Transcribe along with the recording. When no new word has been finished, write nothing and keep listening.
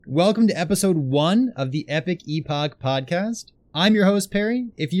Welcome to episode 1 of the Epoch podcast. I'm your host, Perry.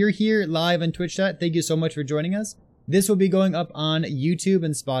 If you're here live on Twitch chat, thank you so much for joining us. This will be going up on YouTube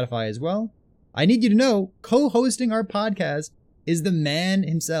and Spotify as well. I need you to know, co-hosting our podcast is the man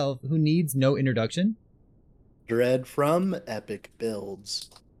himself who needs no introduction. Dread from Epic Builds.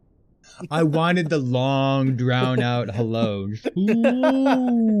 I wanted the long, drawn-out hello.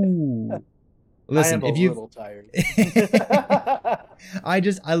 Ooh. Listen, I am a little tired.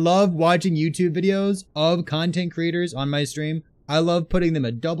 I love watching YouTube videos of content creators on my stream. I love putting them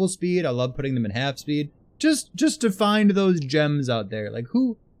at double speed. I love putting them at half speed. Just to find those gems out there. Like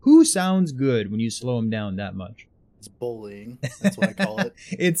who sounds good when you slow them down that much? It's bullying. That's what I call it.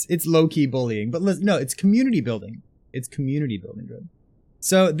 It's low-key bullying. But listen, no, it's community building. It's community building, good.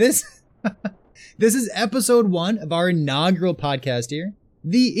 So this is episode 1 of our inaugural podcast here.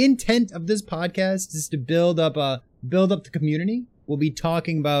 The intent of this podcast is to build up the community. We'll be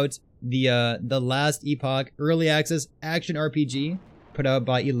talking about the last Epoch early access action RPG put out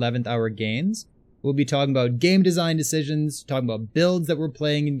by 11th Hour Games. We'll be talking about game design decisions, talking about builds that we're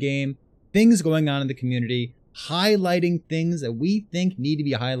playing in game, things going on in the community, highlighting things that we think need to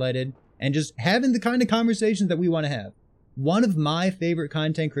be highlighted, and just having the kind of conversations that we want to have. One of my favorite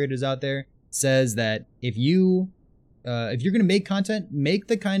content creators out there says that if you're going to make content, make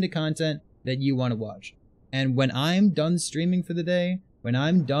the kind of content that you want to watch. And when I'm done streaming for the day, when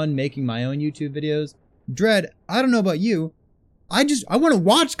I'm done making my own YouTube videos, Dread, I don't know about you, I want to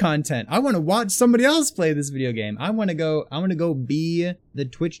watch content. I want to watch somebody else play this video game. I want to go be the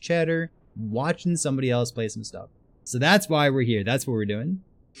Twitch chatter watching somebody else play some stuff. So that's why we're here. That's what we're doing.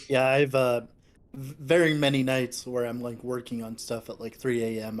 Yeah, I've very many nights where I'm like working on stuff at like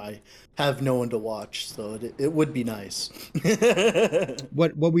 3 a.m. I have no one to watch, so it would be nice.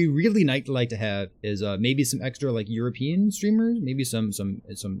 What we really like to have is maybe some extra like European streamers, maybe some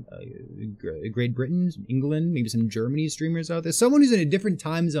Great Britain, some England, maybe some Germany streamers out there. Someone who's in a different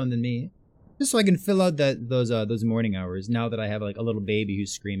time zone than me, just so I can fill out those morning hours. Now that I have like a little baby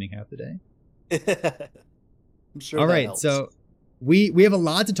who's screaming half the day. I'm sure. All right, helps. so we have a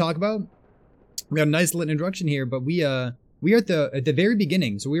lot to talk about. We got a nice little introduction here, but we are at the very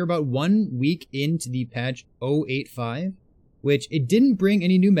beginning. So we are about 1 week into the patch 085, which it didn't bring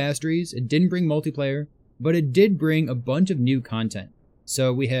any new masteries, it didn't bring multiplayer, but it did bring a bunch of new content.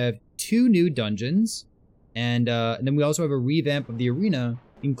 So we have 2 new dungeons, and then we also have a revamp of the arena,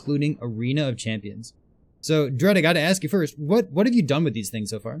 including Arena of Champions. So Dread, I got to ask you first, what have you done with these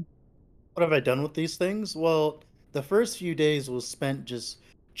things so far? What have I done with these things? Well, the first few days was spent just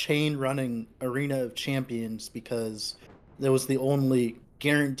chain running Arena of Champions because that was the only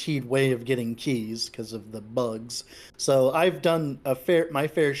guaranteed way of getting keys because of the bugs. So I've done my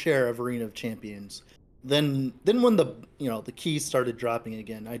fair share of Arena of Champions. Then when the keys started dropping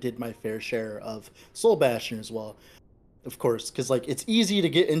again, I did my fair share of Soul Bastion as well. Of course, because like it's easy to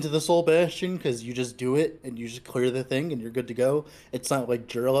get into the Soul Bastion because you just do it and you just clear the thing and you're good to go. It's not like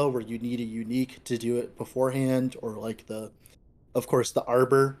Jurlo where you need a unique to do it beforehand, or like of course, the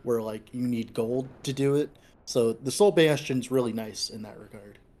Arbor, where like you need gold to do it. So the Soul Bastion's really nice in that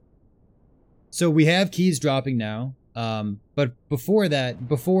regard. So we have keys dropping now, but before that,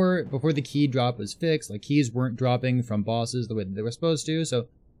 before the key drop was fixed, like keys weren't dropping from bosses the way that they were supposed to. So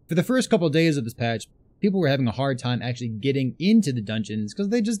for the first couple of days of this patch, people were having a hard time actually getting into the dungeons because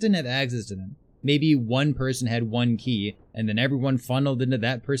they just didn't have access to them. Maybe one person had one key, and then everyone funneled into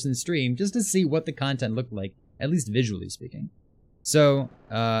that person's stream just to see what the content looked like, at least visually speaking. So,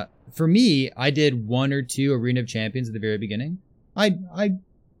 for me, I did 1 or 2 Arena of Champions at the very beginning. I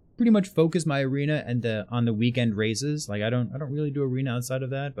pretty much focus my arena and on the weekend races. Like I don't really do arena outside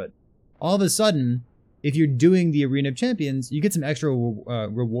of that, but all of a sudden, if you're doing the Arena of Champions, you get some extra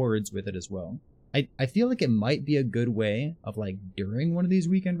rewards with it as well. I feel like it might be a good way of like during one of these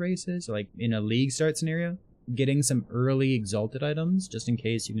weekend races, like in a league start scenario, getting some early exalted items just in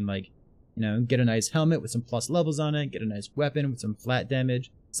case you can like, get a nice helmet with some plus levels on it, get a nice weapon with some flat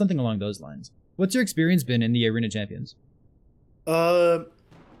damage, something along those lines. What's your experience been in the Arena Champions?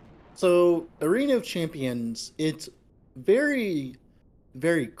 So Arena of Champions, it's very,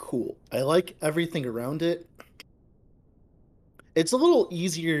 very cool. I like everything around it. It's a little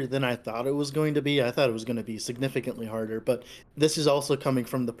easier than I thought it was going to be. I thought it was going to be significantly harder, but this is also coming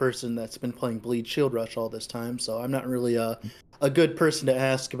from the person that's been playing Bleed Shield Rush all this time, so I'm not really a good person to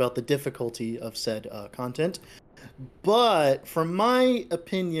ask about the difficulty of said content. But from my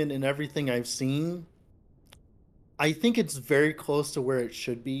opinion and everything I've seen, I think it's very close to where it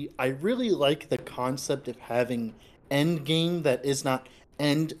should be. I really like the concept of having endgame that is not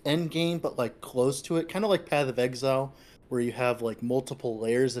endgame, but like close to it, kind of like Path of Exile, where you have like multiple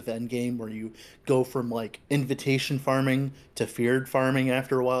layers of endgame, where you go from like invitation farming to feared farming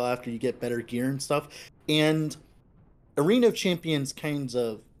after a while, after you get better gear and stuff. And Arena of Champions kind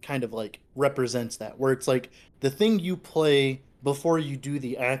of like represents that, where it's like the thing you play before you do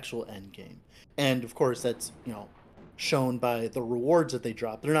the actual end game. And of course that's, shown by the rewards that they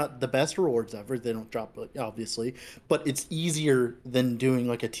drop. They're not the best rewards ever. They don't drop, obviously, but it's easier than doing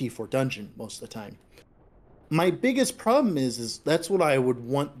like a T4 dungeon most of the time. My biggest problem is that's what I would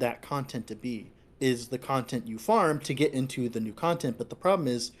want that content to be, is the content you farm to get into the new content. But the problem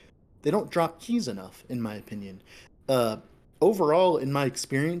is they don't drop keys enough, in my opinion. uh Overall, in my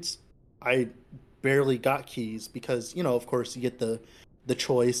experience, I barely got keys because, of course, you get the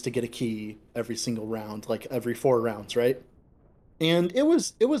choice to get a key every single round, like every 4 rounds, right? And it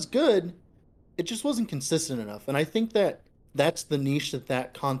was good. It just wasn't consistent enough. And I think that that's the niche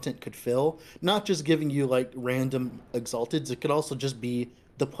that content could fill. Not just giving you like random exalteds. It could also just be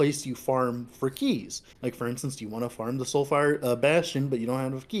the place you farm for keys. Like, for instance, you want to farm the Soulfire Bastion, but you don't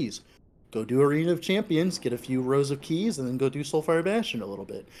have enough keys. Go do Arena of Champions, get a few rows of keys, and then go do Soulfire Bastion a little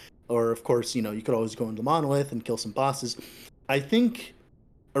bit. Or, of course, you could always go into Monolith and kill some bosses. I think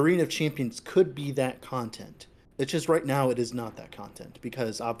Arena of Champions could be that content. It's just right now it is not that content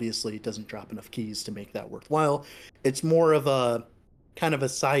because obviously it doesn't drop enough keys to make that worthwhile. It's more of a kind of a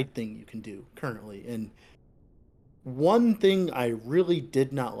side thing you can do currently. And one thing I really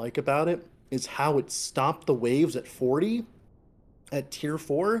did not like about it is how it stopped the waves at 40 at tier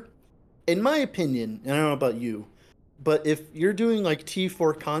 4. In my opinion, and I don't know about you, but if you're doing like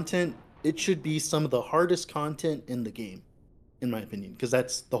T4 content, it should be some of the hardest content in the game, in my opinion, because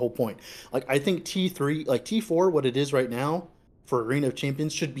that's the whole point. Like, I think T3, like T4, what it is right now for Arena of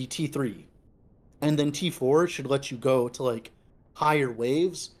Champions should be T3. And then T4 should let you go to like higher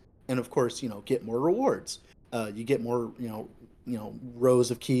waves and, of course, get more rewards. You get more,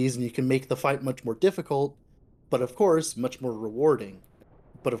 rows of keys, and you can make the fight much more difficult, but of course, much more rewarding.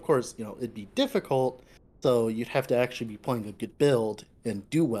 But of course, it'd be difficult, so you'd have to actually be playing a good build and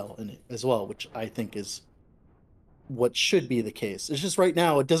do well in it as well, which I think is what should be the case. It's just right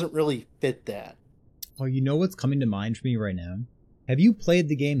now it doesn't really fit that. Oh, you know what's coming to mind for me right now? Have you played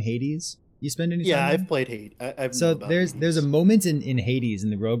the game Hades? You spend any time? Yeah, there? I've played Hades. I've So there's a moment in Hades,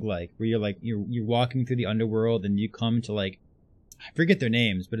 in the roguelike, where you're walking through the underworld and you come to like, I forget their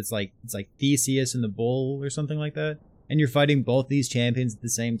names, but it's like Theseus and the bull or something like that, and you're fighting both these champions at the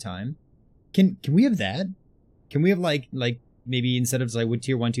same time. Can we have that? Can we have like maybe instead of like with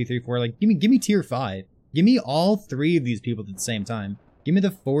tier 1, 2, 3, 4, like give me tier 5. Give me all 3 of these people at the same time. Give me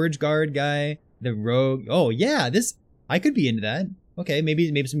the Forge Guard guy, the rogue. Oh yeah, I could be into that. Okay,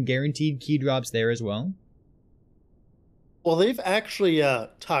 maybe some guaranteed key drops there as well. Well, they've actually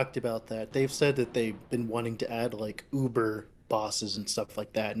talked about that. They've said that they've been wanting to add like Uber bosses and stuff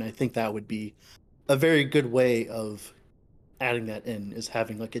like that, and I think that would be a very good way of adding that in, is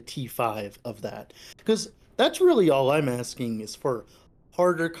having like a T5 of that. Because that's really all I'm asking, is for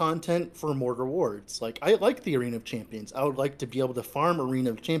harder content for more rewards. Like, I like the Arena of Champions. I would like to be able to farm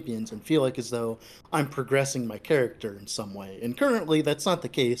Arena of Champions and feel like as though I'm progressing my character in some way. And currently that's not the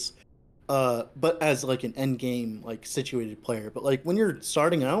case. But as like an end game like situated player. But like when you're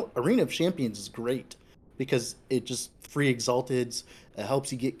starting out, Arena of Champions is great because it just free exalteds. It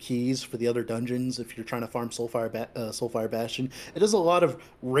helps you get keys for the other dungeons if you're trying to farm Soulfire Bastion. It does a lot of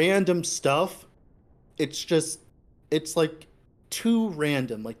random stuff. It's like too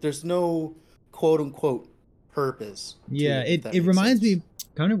random. Like, there's no quote unquote purpose. Yeah, it reminds me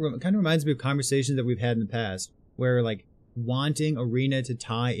kind of reminds me of conversations that we've had in the past where like wanting Arena to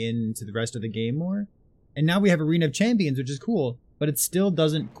tie into the rest of the game more. And now we have Arena of Champions, which is cool, but it still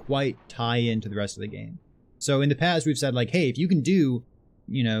doesn't quite tie into the rest of the game. So in the past we've said like, hey, if you can do,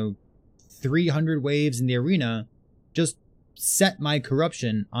 300 waves in the arena, just set my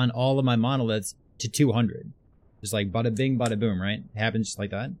corruption on all of my monoliths to 200. Just like bada bing, bada boom, right? It happens just like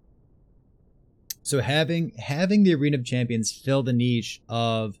that. So having the Arena of Champions fill the niche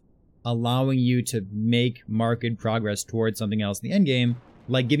of allowing you to make marked progress towards something else in the end game,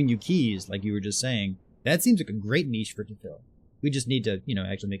 like giving you keys, like you were just saying, that seems like a great niche for it to fill. We just need to,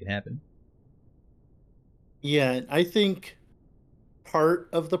 actually make it happen. Yeah, I think part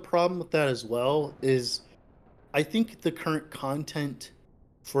of the problem with that as well is I think the current content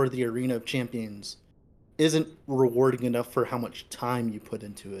for the Arena of Champions isn't rewarding enough for how much time you put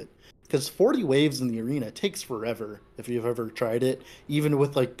into it. Because 40 waves in the arena takes forever if you've ever tried it, even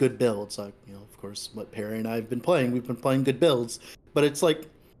with like good builds. Like, of course, what Perry and I have been playing, we've been playing good builds, but it's like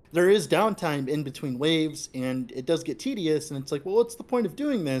there is downtime in between waves and it does get tedious. And it's like, well, what's the point of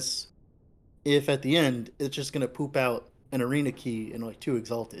doing this if at the end it's just going to poop out an arena key and like 2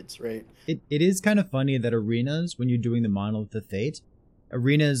 exalteds, right? It is kind of funny that arenas, when you're doing the Monolith of Fate,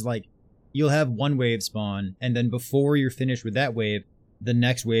 arenas, like, you'll have one wave spawn, and then before you're finished with that wave, the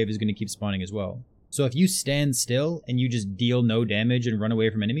next wave is going to keep spawning as well. So if you stand still and you just deal no damage and run away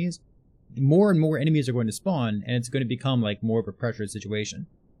from enemies, more and more enemies are going to spawn, and it's going to become like more of a pressure situation.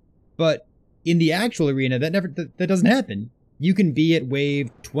 But in the actual arena, that doesn't happen. You can be at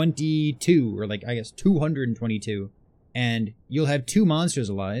wave 22, or like, I guess 222, and you'll have 2 monsters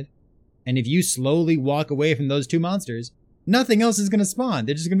alive, and if you slowly walk away from those 2 monsters, nothing else is going to spawn.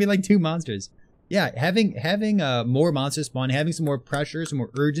 They're just going to be like 2 monsters. Yeah, having more monsters spawn, having some more pressure, some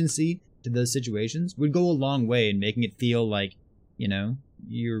more urgency to those situations would go a long way in making it feel like, you know,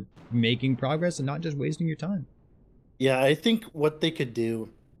 you're making progress and not just wasting your time. Yeah, I think what they could do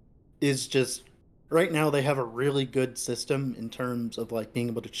is just, right now they have a really good system in terms of like being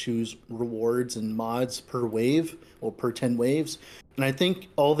able to choose rewards and mods per wave or per 10 waves. And I think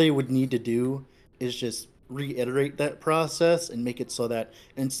all they would need to do is just reiterate that process and make it so that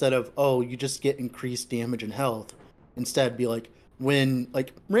instead of, oh, you just get increased damage and health, instead be like, when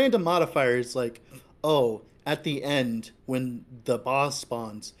like random modifiers, like, oh, at the end when the boss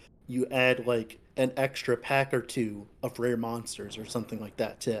spawns, you add like an extra pack or 2 of rare monsters or something like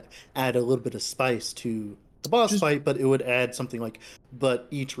that to add a little bit of spice to the boss fight. But it would add something like, but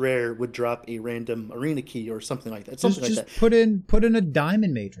each rare would drop a random arena key or something like that. Something like that. Put in a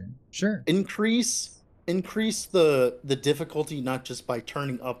diamond matron. Sure. Increase the difficulty, not just by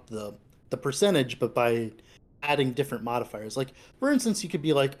turning up the percentage, but by adding different modifiers. Like, for instance, you could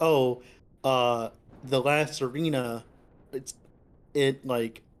be like, oh, the last arena,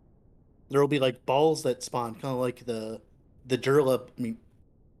 like there will be like balls that spawn, kind of like the Durla. I mean,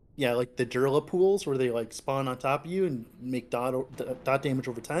 yeah, like the Durla pools where they like spawn on top of you and make dot damage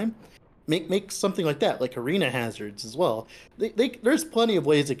over time. Make something like that, like arena hazards as well. There's plenty of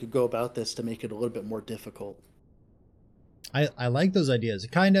ways they could go about this to make it a little bit more difficult. I like those ideas.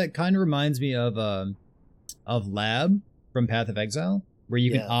 It kind of reminds me of Lab from Path of Exile, where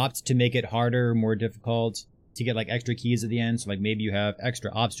you can opt to make it harder, more difficult, to get like extra keys at the end. So like maybe you have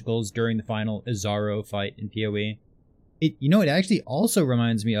extra obstacles during the final Azaro fight in PoE. It actually also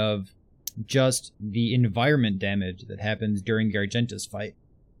reminds me of just the environment damage that happens during Gargenta's fight.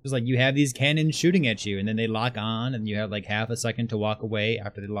 It's like you have these cannons shooting at you, and then they lock on, and you have like half a second to walk away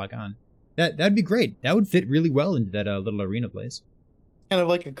after they lock on. That'd be great. That would fit really well into that little arena place. Kind of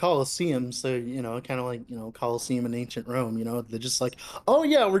like a Colosseum, so kind of like Colosseum in ancient Rome. They're just like, oh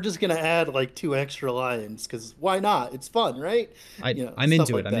yeah, we're just gonna add like 2 extra lions because why not? It's fun, right? I'm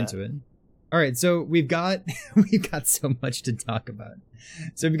into it. I'm into it. All right, so we've got so much to talk about.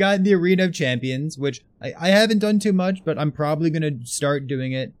 So we've got the Arena of Champions, which I haven't done too much, but I'm probably gonna start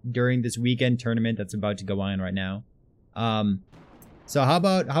doing it during this weekend tournament that's about to go on right now. So how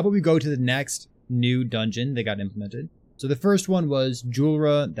about we go to the next new dungeon that got implemented? So the first one was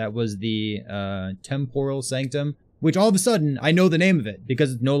Julra. That was the Temporal Sanctum, which all of a sudden I know the name of it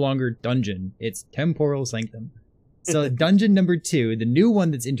because it's no longer dungeon. It's Temporal Sanctum. So dungeon number 2, the new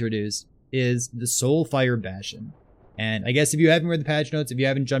one that's introduced, is the Soulfire Bastion. And I guess if you haven't read the patch notes, if you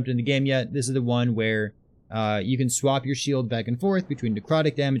haven't jumped in the game yet, this is the one where you can swap your shield back and forth between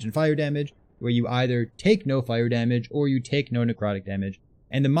necrotic damage and fire damage, where you either take no fire damage or you take no necrotic damage.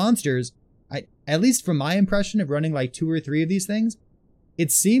 And the monsters, at least from my impression of running like 2 or 3 of these things,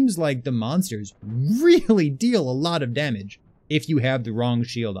 it seems like the monsters really deal a lot of damage if you have the wrong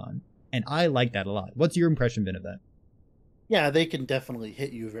shield on. And I like that a lot. What's your impression been of that? Yeah, they can definitely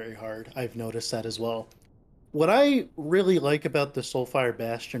hit you very hard. I've noticed that as well. What I really like about the Soulfire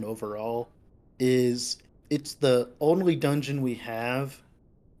Bastion overall is it's the only dungeon we have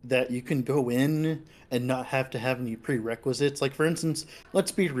that you can go in and not have to have any prerequisites. Like, for instance,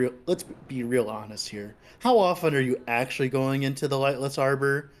 let's be real honest here. How often are you actually going into the Lightless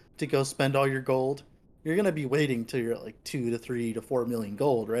Arbor to go spend all your gold? You're going to be waiting till you're at like 2 to 3 to 4 million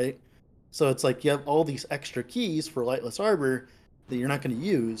gold, right? So it's like you have all these extra keys for Lightless Arbor that you're not going to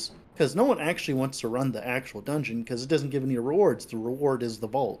use because no one actually wants to run the actual dungeon because it doesn't give any rewards. The reward is the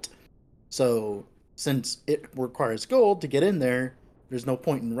vault. So since it requires gold to get in there, there's no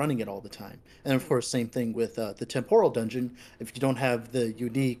point in running it all the time. And of course, same thing with the temporal dungeon. If you don't have the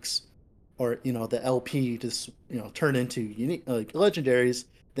uniques or the LP to turn into unique like legendaries,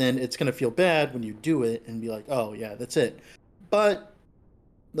 then it's going to feel bad when you do it and be like, oh yeah, that's it. But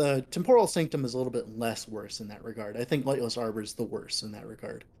the Temporal Sanctum is a little bit less worse in that regard. I think Lightless Arbor is the worst in that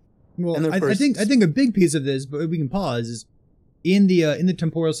regard. Well, and then I think a big piece of this, but we can pause, is in the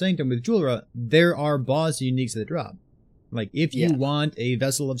Temporal Sanctum with Julra, there are boss uniques that drop. Like if you want a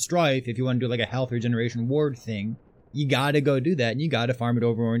Vessel of Strife, if you want to do like a health regeneration ward thing, you gotta go do that, and you gotta farm it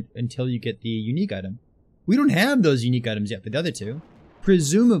over until you get the unique item. We don't have those unique items yet for the other two.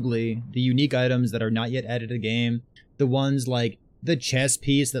 Presumably, the unique items that are not yet added to the game, the ones like the chest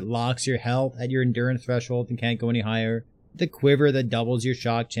piece that locks your health at your endurance threshold and can't go any higher, the quiver that doubles your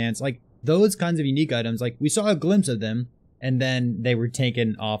shock chance, like those kinds of unique items, like we saw a glimpse of them, and then they were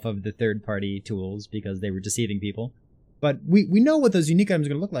taken off of the third-party tools because they were deceiving people. But we know what those unique items are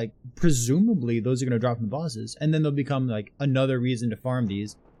going to look like. Presumably, those are going to drop from the bosses, and then they'll become like another reason to farm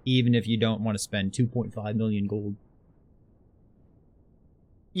these, even if you don't want to spend 2.5 million gold.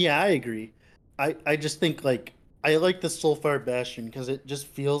 Yeah, I agree. I just think like I like the Soulfire Bastion because it just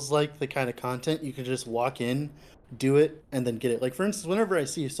feels like the kind of content you can just walk in, do it, and then get it. Like for instance, whenever I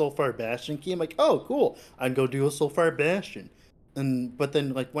see a Soulfire Bastion key, I'm like, oh cool, I'd go do a Soulfire Bastion. And but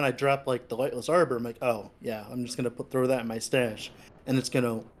then like when I drop like the Lightless Arbor, I'm like, oh yeah, I'm just gonna throw that in my stash, and it's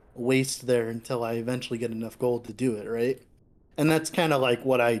gonna waste there until I eventually get enough gold to do it, right? And that's kind of like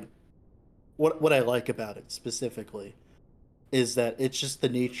what I like about it specifically is that it's just the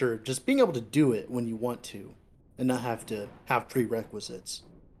nature of just being able to do it when you want to and not have to have prerequisites.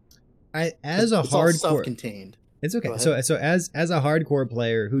 As a It's all hardcore, self-contained. it's okay. Go ahead. So as a hardcore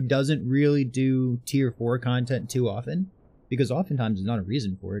player who doesn't really do tier 4 content too often, because oftentimes there's not a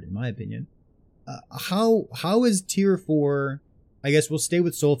reason for it, in my opinion. How is tier 4? I guess we'll stay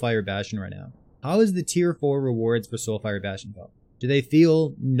with Soulfire Bastion right now. How is the tier 4 rewards for Soulfire Bastion felt? Do they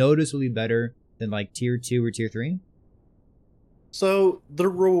feel noticeably better than like tier 2 or tier 3? So the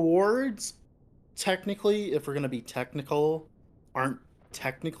rewards, technically, if we're gonna be technical, aren't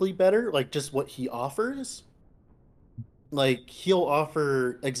technically better. Like just what he offers. Like he'll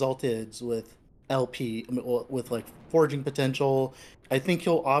offer exalteds with LP, with like forging potential. I think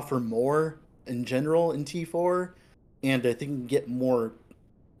he'll offer more in general in T4, and I think you can get more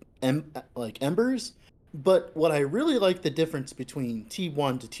like embers. But what I really like the difference between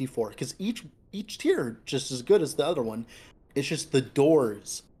T1 to T4, because each tier are just as good as the other one. It's just the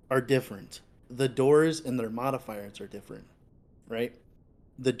doors are different. The doors and their modifiers are different, right?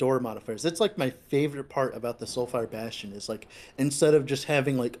 The door modifiers. That's like my favorite part about the Soulfire Bastion is like instead of just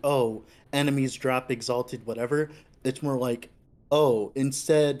having like, oh, enemies drop exalted whatever, it's more like, oh,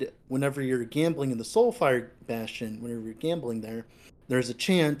 instead whenever you're gambling in the Soulfire Bastion, whenever you're gambling there, there's a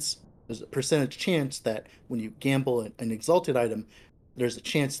chance, there's a percentage chance that when you gamble an exalted item, there's a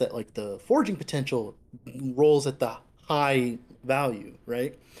chance that like the forging potential rolls at the high value,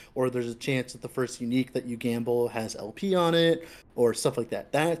 right? Or there's a chance that the first unique that you gamble has LP on it, or stuff like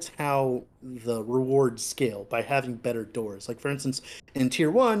that. That's how the rewards scale by having better doors. Like for instance, in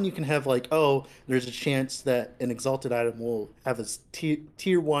tier one, you can have like, oh, there's a chance that an exalted item will have a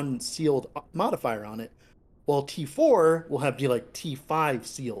tier one sealed modifier on it. Well, T4 will have be like T5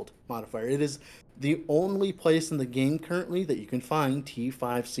 sealed modifier. It is the only place in the game currently that you can find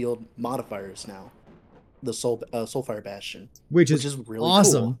T5 sealed modifiers now. The Soulfire Bastion, Which which is is really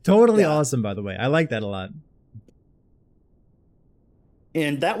awesome. cool. Totally Yeah, awesome, by the way. I like that a lot.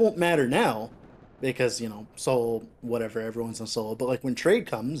 and that won't matter now because solo whatever everyone's on solo. But like when trade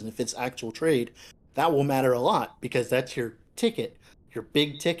comes, and if it's actual trade, that will matter a lot because that's your ticket, your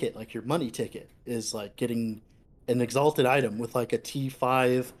big ticket, like your money ticket is like getting an exalted item with like a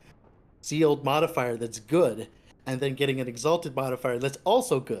T5 sealed modifier that's good, and then getting an exalted modifier that's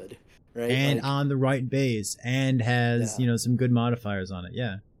also good, right? And Like, on the right base, and has, yeah, some good modifiers on it.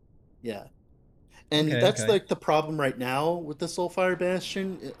 Yeah. yeah. And Okay, that's okay. like the problem right now with the Soulfire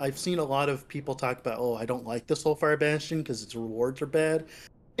Bastion. I've seen a lot of people talk about, oh, I don't like the Soulfire Bastion because its rewards are bad.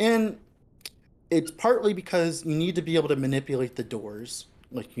 And it's partly because you need to be able to manipulate the doors.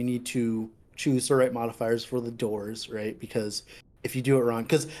 Like you need to choose the right modifiers for the doors, right? Because if you do it wrong,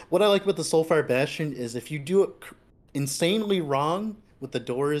 because what I like about the Soulfire Bastion is if you do it insanely wrong with the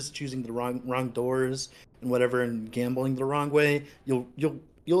doors, choosing the wrong doors and whatever, and gambling the wrong way,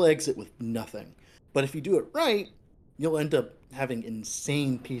 you'll exit with nothing. But if you do it right, you'll end up having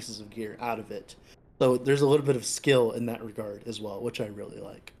insane pieces of gear out of it. So there's a little bit of skill in that regard as well, which I really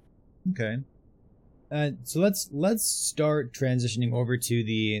like. Okay. So let's start transitioning over to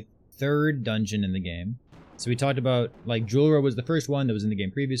the third dungeon in the game. So we talked about like Jewel Row was the first one that was in the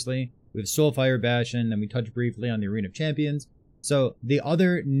game previously. We have Soulfire Bastion, and we touched briefly on the Arena of Champions. So the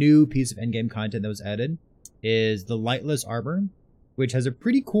other new piece of endgame content that was added is the Lightless Arbor, which has a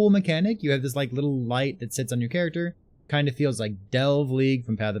pretty cool mechanic. You have this like little light that sits on your character. Kind of feels like Delve League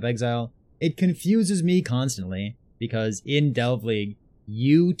from Path of Exile. It confuses me constantly because in Delve League,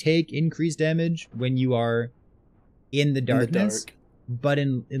 you take increased damage when you are in the In the darkness, dark. but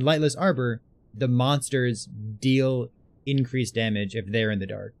in Lightless Arbor, the monsters deal increased damage if they're in the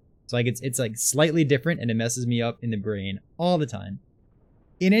dark. So like it's like slightly different, and it messes me up in the brain all the time.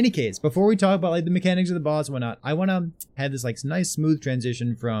 In any case, before we talk about like the mechanics of the boss and whatnot, I want to have this like nice smooth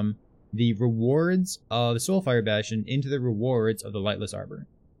transition from the rewards of Soulfire Bastion into the rewards of the Lightless Arbor.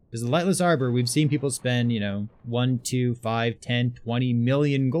 Because the Lightless Arbor, we've seen people spend, 1, 2, 5, 10, 20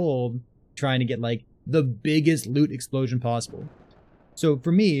 million gold trying to get like the biggest loot explosion possible. So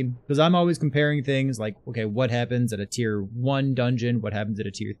for me, because I'm always comparing things like, okay, what happens at a tier 1 dungeon? What happens at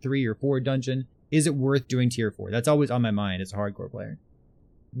a tier 3 or 4 dungeon? Is it worth doing tier 4? That's always on my mind as a hardcore player.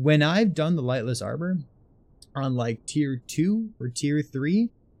 When I've done the Lightless Arbor on like tier 2 or tier 3,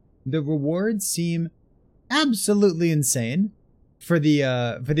 the rewards seem absolutely insane for the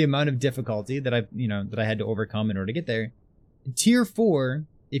amount of difficulty that I had to overcome in order to get there. Tier 4,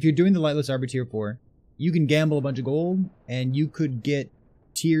 if you're doing the Lightless Arbor tier 4, you can gamble a bunch of gold and you could get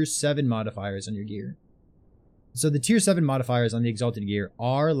tier 7 modifiers on your gear. So the tier 7 modifiers on the Exalted gear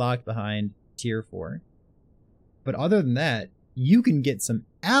are locked behind tier 4. But other than that, you can get some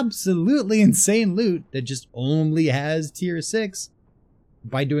absolutely insane loot that just only has tier 6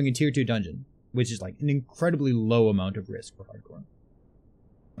 by doing a tier 2 dungeon, which is like an incredibly low amount of risk for hardcore.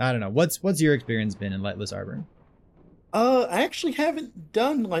 I don't know. What's your experience been in Lightless Arbor? I actually haven't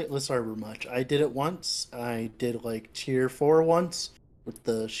done Lightless Arbor much. I did it once. I did like tier 4 once with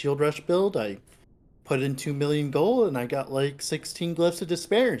the Shield Rush build. I put in 2 million gold and I got like 16 Glyphs of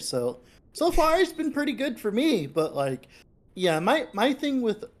Despair. So far it's been pretty good for me. But like, yeah, my thing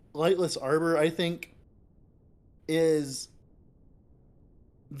with Lightless Arbor, I think, is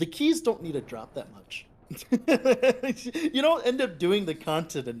the keys don't need to drop that much. You don't end up doing the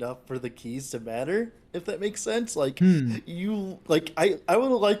content enough for the keys to matter, if that makes sense. Like I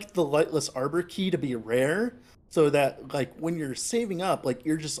would like the Lightless Arbor key to be rare, so that like when you're saving up, like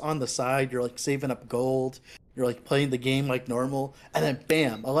you're just on the side, you're like saving up gold, you're like playing the game like normal, and then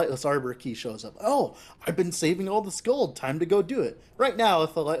bam, a Lightless Arbor key shows up. Oh, I've been saving all this gold, time to go do it. Right now,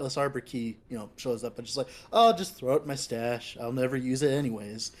 if a Lightless Arbor key, shows up, I'm just like, oh, I'll just throw it in my stash. I'll never use it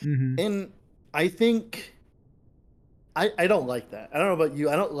anyways. Mm-hmm. And I think I don't like that. I don't know about you.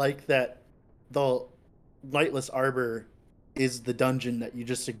 I don't like that the Lightless Arbor is the dungeon that you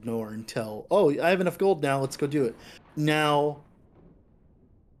just ignore until, oh, I have enough gold now, let's go do it. Now,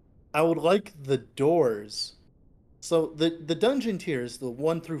 I would like the doors. So the dungeon tiers, the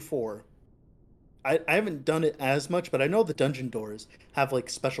 1 through 4, I haven't done it as much, but I know the dungeon doors have like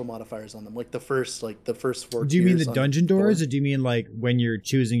special modifiers on them, like the first 4 Do you mean the tiers dungeon doors, or do you mean like when you're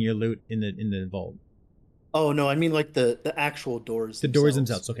choosing your loot in the vault? Oh no, I mean like the actual doors. The doors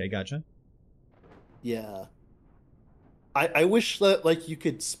themselves. Okay, gotcha. Yeah. I wish that like you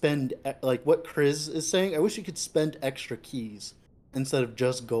could spend like what Chris is saying. I wish you could spend extra keys instead of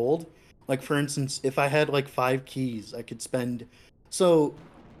just gold. Like for instance, if I had like 5 keys, I could spend. So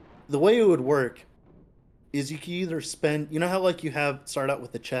the way it would work is you can either spend, you know how like you have start out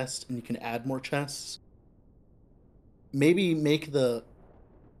with a chest and you can add more chests? Maybe make the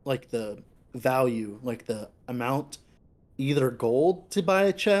value, like the amount, either gold to buy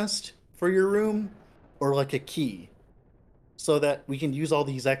a chest for your room or like a key, so that we can use all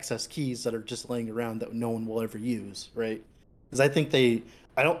these excess keys that are just laying around that no one will ever use, right? Because I think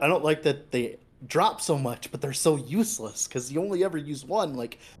I don't like that they drop so much, but they're so useless because you only ever use one.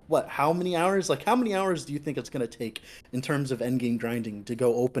 Like what? How many hours? Like how many hours do you think it's gonna take in terms of endgame grinding to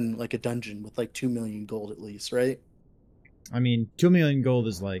go open like a dungeon with like 2 million gold at least, right? I mean, 2 million gold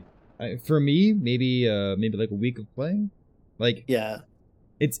is like, for me, maybe like a week of play. Like, yeah,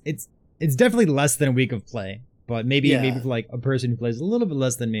 it's definitely less than a week of play, but maybe for like a person who plays a little bit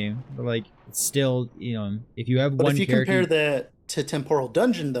less than me, but like it's still, if you have one character. But if you compare that to Temporal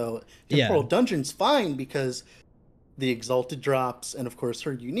Dungeon, though, Temporal Dungeon's fine because the Exalted drops, and of course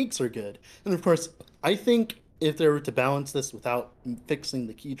her uniques are good. And of course, I think if they were to balance this without fixing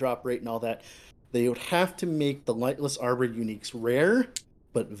the key drop rate and all that, they would have to make the Lightless Arbor uniques rare,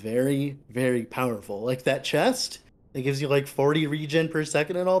 but very, very powerful. Like that chest, it gives you like 40 regen per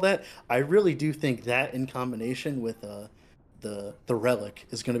second and all that. I really do think that in combination with the relic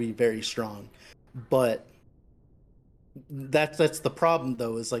is going to be very strong. But that's the problem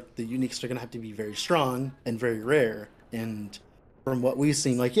though, is like the uniques are going to have to be very strong and very rare. And from what we've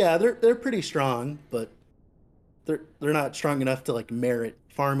seen, like they're pretty strong, but they're not strong enough to like merit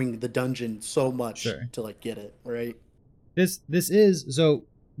farming the dungeon so much to like get it right. This is, so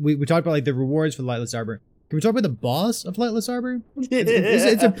we talked about like the rewards for the Lightless Arbor. Can we talk about the boss of Lightless Arbor?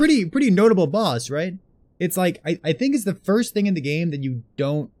 It's a pretty notable boss, right? It's like I think it's the first thing in the game that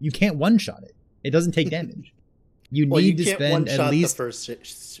you can't one shot it. It doesn't take damage. You need to spend at least the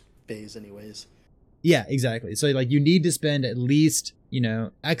first phase, anyways. Yeah, exactly. So like you need to spend at least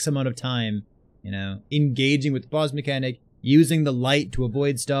X amount of time, engaging with the boss mechanic, using the light to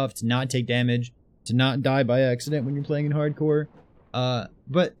avoid stuff, to not take damage, to not die by accident when you're playing in hardcore.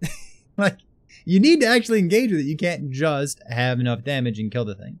 But like, you need to actually engage with it. You can't just have enough damage and kill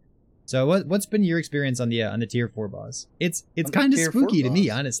the thing. So what's been your experience on the tier 4 boss? It's kind of spooky to me,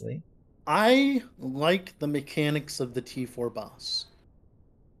 honestly. I like the mechanics of the T4 boss.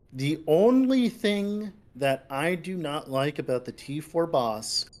 The only thing that I do not like about the T4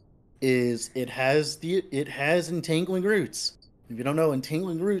 boss is it has entangling roots. If you don't know,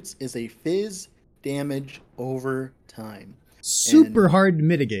 entangling roots is a fizz damage over time. Super hard to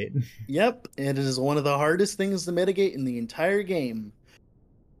mitigate. Yep, it is one of the hardest things to mitigate in the entire game.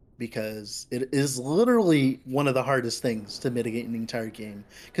 Because it is literally one of the hardest things to mitigate in the entire game.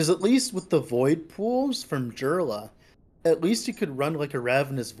 Because at least with the void pools from Jurla, at least you could run like a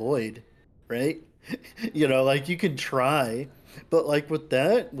Ravenous Void, right? Like you could try. But like with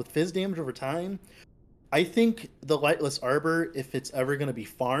fizz damage over time, I think the Lightless Arbor, if it's ever going to be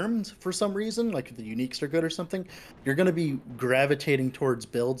farmed for some reason, like if the uniques are good or something, you're going to be gravitating towards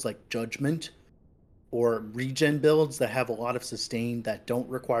builds like Judgment or regen builds that have a lot of sustain that don't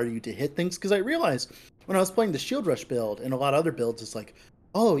require you to hit things. Because I realized when I was playing the Shield Rush build and a lot of other builds, it's like,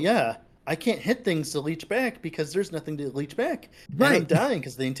 oh yeah, I can't hit things to leech back because there's nothing to leech back. Right. And I'm dying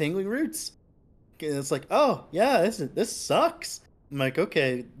because of the entangling roots. And it's like, oh yeah, this sucks. I'm like,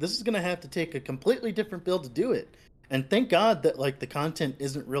 okay, this is gonna have to take a completely different build to do it. And thank God that like the content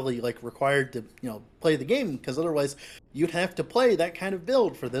isn't really like required to play the game, because otherwise you'd have to play that kind of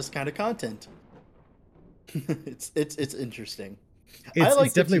build for this kind of content. It's interesting.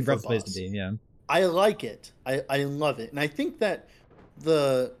 It's definitely a rough place to be. Yeah, I like it. I love it, and I think that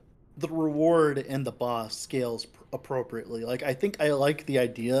the reward and the boss scales appropriately. Like I think I like the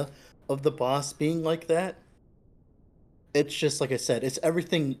idea of the boss being like that. It's just like I said, it's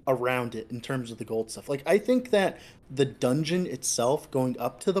everything around it in terms of the gold stuff. Like I think that the dungeon itself going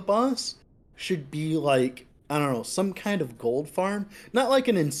up to the boss should be like, I don't know, some kind of gold farm. Not like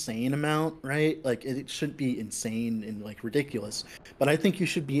an insane amount, right? Like it shouldn't be insane and like ridiculous. But I think you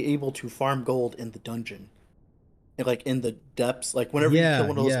should be able to farm gold in the dungeon. And, like in the depths, like whenever you kill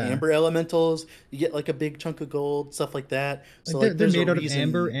one of those amber elementals, you get like a big chunk of gold, stuff like that. So like they're made out of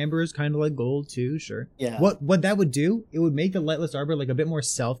amber. Amber is kind of like gold too, sure. Yeah. What that would do, it would make the Lightless Arbor like a bit more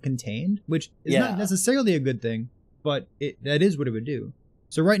self-contained, which is not necessarily a good thing, but that is what it would do.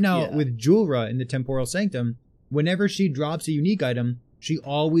 So right now with Julra in the Temporal Sanctum, whenever she drops a unique item, she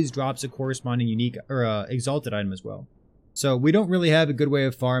always drops a corresponding unique or exalted item as well. So we don't really have a good way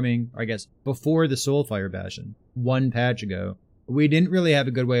of farming, I guess, before the Soulfire Bastion, one patch ago. We didn't really have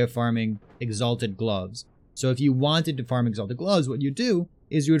a good way of farming exalted gloves. So if you wanted to farm exalted gloves, what you do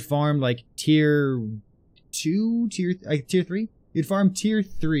is you would farm like tier 3? You'd farm tier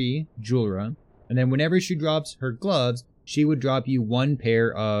 3 Julra, and then whenever she drops her gloves, she would drop you one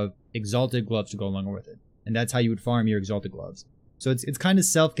pair of exalted gloves to go along with it. And that's how you would farm your exalted gloves. So it's kind of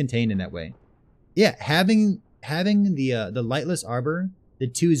self-contained in that way. Yeah, having the Lightless Arbor, the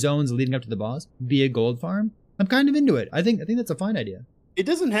 2 zones leading up to the boss, be a gold farm, I'm kind of into it. I think that's a fine idea. It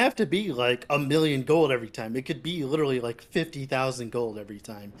doesn't have to be like 1,000,000 gold every time. It could be literally like 50,000 gold every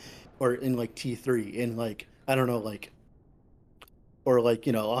time, or in like T3, in like, I don't know, like, or like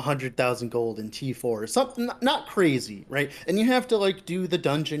 100,000 gold in T4 or something. Not crazy, right? And you have to like do the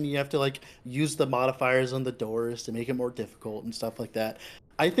dungeon. You have to like use the modifiers on the doors to make it more difficult and stuff like that.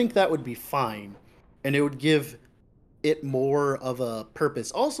 I think that would be fine, and it would give it more of a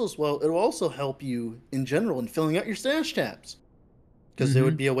purpose. Also, as well, it will also help you in general in filling out your stash tabs, because there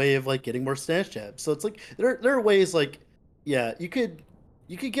would be a way of like getting more stash tabs. So it's like there are ways like, yeah, you could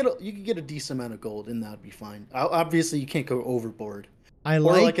get a decent amount of gold, and that would be fine. Obviously, you can't go overboard.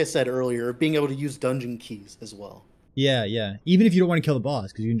 Like I said earlier, being able to use dungeon keys as well. Yeah. Even if you don't want to kill the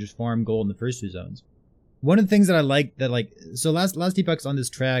boss, because you can just farm gold in the first 2 zones. One of the things that I like so last Epoch's on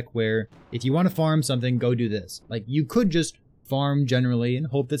this track where if you want to farm something, go do this. Like you could just farm generally and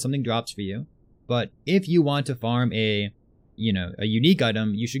hope that something drops for you. But if you want to farm a unique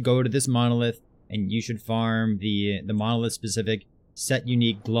item, you should go to this monolith and you should farm the monolith specific set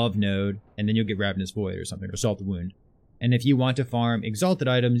unique glove node, and then you'll get Ravenous Void or something, or Salt the Wound. And if you want to farm exalted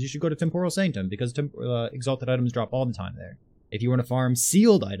items, you should go to Temporal Sanctum, because exalted items drop all the time there. If you want to farm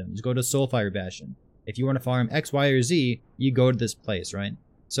sealed items, go to Soulfire Bastion. If you want to farm X, Y, or Z, you go to this place, right?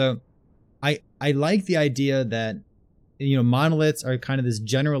 So I like the idea that monoliths are kind of this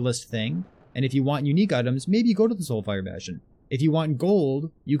generalist thing, and if you want unique items, maybe you go to the Soulfire Bastion. If you want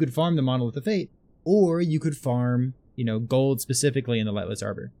gold, you could farm the Monolith of Fate, or you could farm gold specifically in the Lightless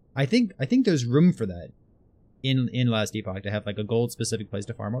Arbor. I think there's room for that. in Last Epoch to have like a gold specific place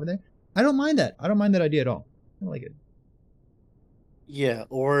to farm over there. I don't mind that. I don't mind that idea at all. I like it. Yeah,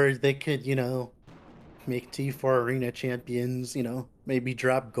 or they could, make T4 Arena champions, maybe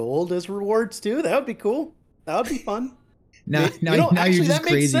drop gold as rewards too. That would be cool. That would be fun. Now Actually, you're just that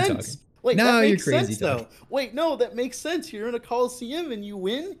makes crazy sense. talking. Wait, Now that you're makes crazy sense talking. though. Wait, no, that makes sense. You're in a Coliseum and you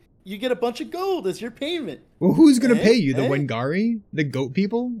win, you get a bunch of gold as your payment. Well, who's gonna pay you? The Wangari? The goat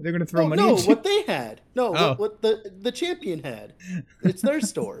people? They're gonna throw money at you? What they had. No, Oh. what the champion had. It's their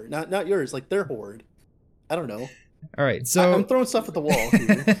store, not yours, like their hoard. I don't know. All right, so I'm throwing stuff at the wall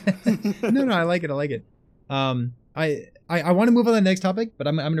here. no, I like it. I want to move on to the next topic, but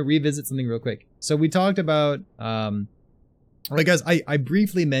I'm going to revisit something real quick. So we talked about, I guess I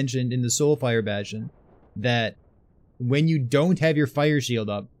briefly mentioned in the Soulfire Bastion that when you don't have your fire shield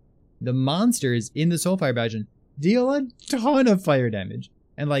up, the monsters in the Soulfire Bastion deal a ton of fire damage.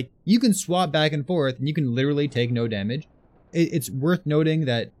 And like, you can swap back and forth and you can literally take no damage. It's worth noting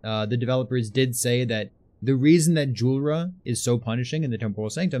that the developers did say that the reason that Julra is so punishing in the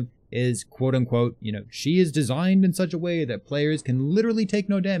Temporal Sanctum is, quote unquote, she is designed in such a way that players can literally take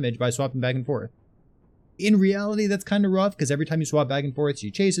no damage by swapping back and forth. In reality, that's kind of rough because every time you swap back and forth,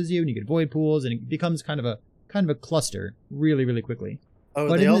 she chases you and you get void pools and it becomes kind of a cluster really, really quickly. Oh,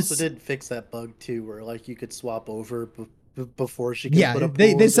 but they also did fix that bug too, where like you could swap over before she could put a pool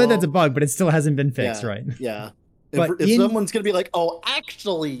they as said well. that's a bug, but it still hasn't been fixed, right? Yeah. But if someone's gonna be like, "Oh,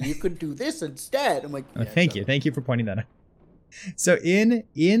 actually, you could do this instead," I'm like, yeah, thank you for pointing that out. So in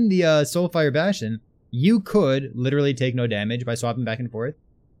the Soulfire Bastion, you could literally take no damage by swapping back and forth.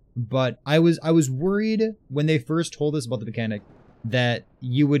 But I was worried when they first told us about the mechanic that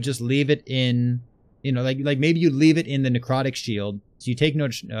you would just leave it in, like maybe you leave it in the necrotic shield, so you take no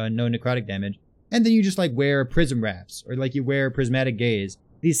necrotic damage, and then you just like wear prism wraps or like you wear prismatic gaze.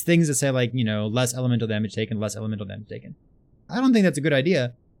 These things that say like, less elemental damage taken, less elemental damage taken. I don't think that's a good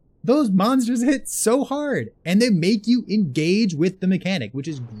idea. Those monsters hit so hard and they make you engage with the mechanic, which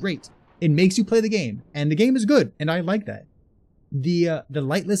is great. It makes you play the game and the game is good. And I like that. The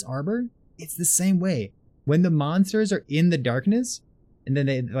Lightless Arbor, it's the same way. When the monsters are in the darkness and then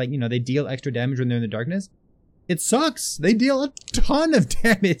they they deal extra damage when they're in the darkness, it sucks. They deal a ton of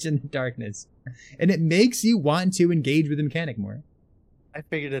damage in the darkness and it makes you want to engage with the mechanic more. I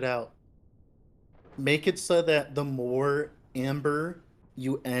figured it out. Make it so that the more amber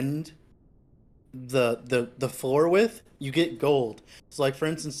you end the floor with, you get gold. So like for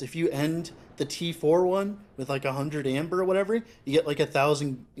instance, if you end the T4 one with like 100 amber or whatever, you get like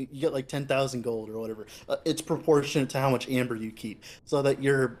 1,000. You get like 10,000 gold or whatever. It's proportionate to how much amber you keep, so that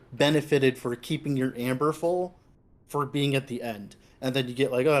you're benefited for keeping your amber full for being at the end, and then you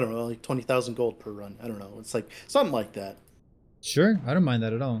get like, I don't know, like 20,000 gold per run. I don't know. It's like something like that. Sure, I don't mind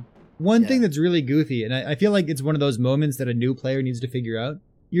that at all. One thing that's really goofy, and I feel like it's one of those moments that a new player needs to figure out.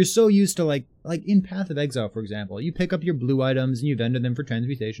 You're so used to like in Path of Exile, for example, you pick up your blue items and you vendor them for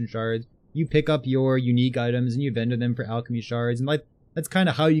transmutation shards. You pick up your unique items and you vendor them for alchemy shards, and like that's kind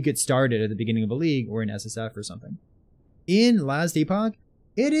of how you get started at the beginning of a league or in SSF or something. In Last Epoch,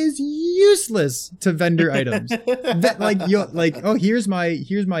 it is useless to vendor items. That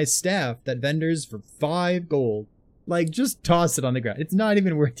here's my staff that vendors for 5 gold. Like, just toss it on the ground. It's not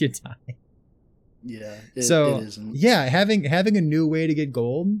even worth your time. Yeah, it isn't. Yeah, having a new way to get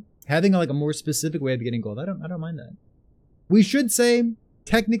gold, having like a more specific way of getting gold, I don't mind that. We should say,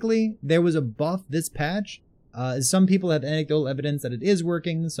 technically, there was a buff this patch. Some people have anecdotal evidence that it is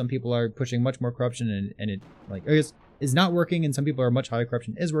working. Some people are pushing much more corruption, and it is not working. And some people are much higher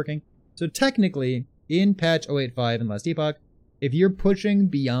corruption is working. So technically, in patch 085 in Last Epoch, if you're pushing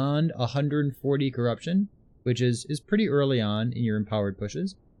beyond 140 corruption, which is pretty early on in your empowered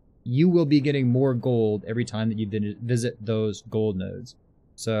pushes, you will be getting more gold every time that you visit those gold nodes.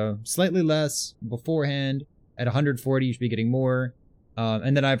 So slightly less beforehand. At 140, you should be getting more.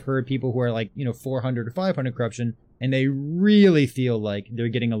 And then I've heard people who are like, 400 or 500 corruption, and they really feel like they're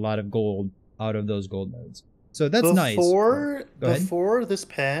getting a lot of gold out of those gold nodes. So that's nice. Before this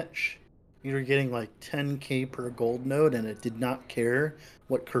patch, you were getting like 10k per gold node, and it did not care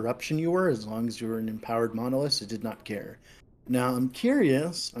what corruption you were. As long as you were an empowered monolith, it did not care. Now I'm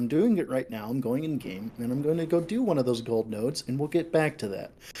curious. I'm doing it right now. I'm going in game, and I'm going to go do one of those gold nodes, and we'll get back to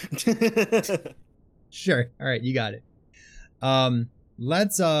that. Sure. All right, you got it.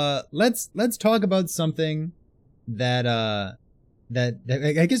 Let's talk about something that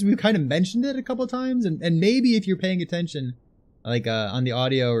I guess we've kind of mentioned it a couple times, and maybe if you're paying attention, like on the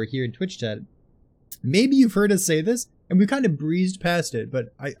audio or here in Twitch chat, maybe you've heard us say this, and we kind of breezed past it,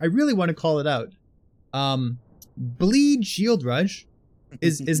 but I really want to call it out. Bleed Shield Rush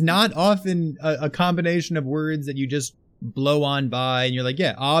is not often a combination of words that you just blow on by and you're like,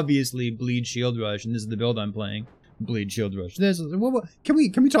 yeah, obviously bleed shield rush, and this is the build I'm playing. Bleed shield rush. Can we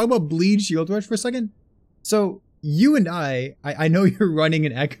talk about bleed shield rush for a second? So you and I know you're running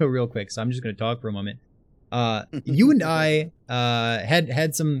an echo real quick, so I'm just gonna talk for a moment. You and I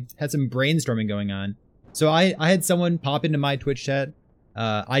had some brainstorming going on. So I had someone pop into my Twitch chat.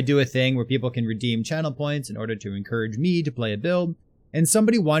 I do a thing where people can redeem channel points in order to encourage me to play a build. And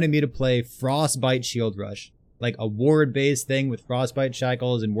somebody wanted me to play Frostbite Shield Rush, like a ward-based thing with Frostbite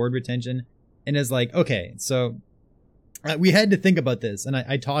Shackles and ward retention. And it's like, okay, so we had to think about this. And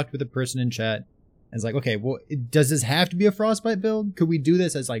I talked with a person in chat. And it's like, okay, well, does this have to be a Frostbite build? Could we do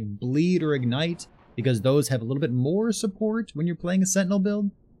this as like Bleed or Ignite? Because those have a little bit more support when you're playing a Sentinel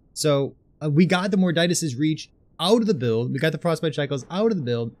build. So we got the Morditis' Reach out of the build. We got the Frostbite Shackles out of the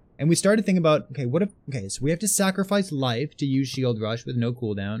build. And we started thinking about, okay, so we have to sacrifice life to use Shield Rush with no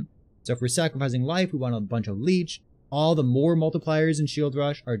cooldown. So if we're sacrificing life, we want a bunch of Leech. All the more multipliers in Shield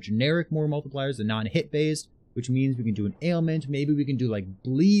Rush are generic more multipliers, the non-hit based, which means we can do an ailment. Maybe we can do like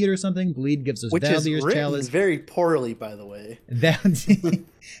Bleed or something. Bleed gives us Valdier's Chalice. Very poorly, by the way.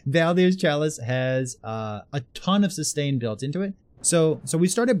 Valdier's Chalice has a ton of sustain built into it. So we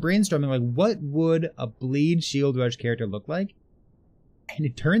started brainstorming, like, what would a Bleed Shield Rush character look like? And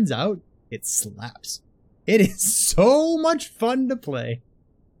it turns out it slaps. It is so much fun to play.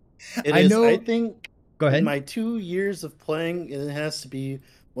 I think Go ahead. In my 2 years of playing, it has to be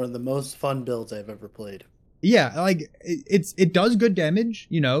one of the most fun builds I've ever played. Yeah, like it does good damage.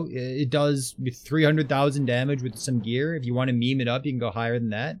 You know, it does 300,000 damage with some gear. If you want to meme it up, you can go higher than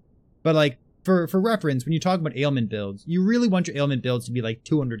that. But like for reference, when you talk about ailment builds, you really want your ailment builds to be like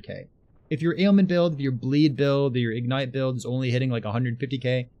 200k. If your ailment build, if your bleed build, or your ignite build is only hitting like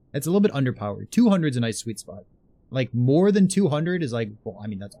 150k, that's a little bit underpowered. 200 is a nice sweet spot. Like more than 200 is like, well, I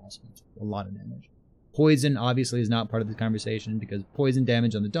mean, that's awesome. It's a lot of damage. Poison obviously is not part of the conversation because poison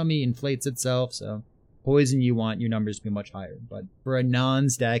damage on the dummy inflates itself. So poison, you want your numbers to be much higher. But for a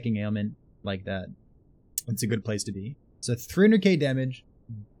non-stacking ailment like that, it's a good place to be. So 300k damage,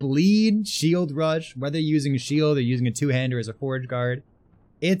 bleed, shield rush, whether you're using a shield or using a two-hander as a forge guard,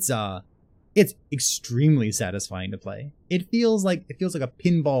 it's extremely satisfying to play. It feels like a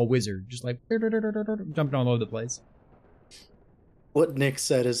pinball wizard, just like jumping all over the place. What Nick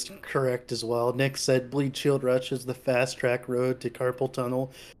said is correct as well. Nick said Bleed Shield Rush is the fast track road to Carpal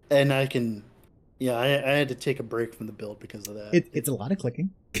Tunnel, and I had to take a break from the build because of that. It's a lot of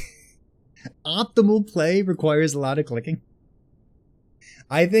clicking. Optimal play requires a lot of clicking.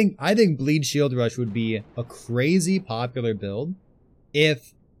 I think Bleed Shield Rush would be a crazy popular build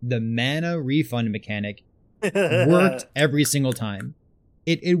if the mana refund mechanic worked every single time.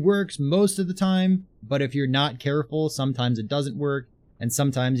 It works most of the time, but if you're not careful, sometimes it doesn't work, and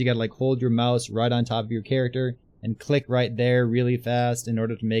sometimes you gotta like hold your mouse right on top of your character and click right there really fast in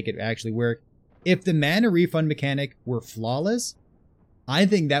order to make it actually work. If the mana refund mechanic were flawless, I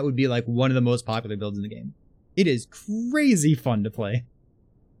think that would be like one of the most popular builds in the game. It is crazy fun to play.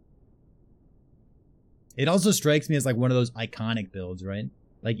 It also strikes me as like one of those iconic builds, right?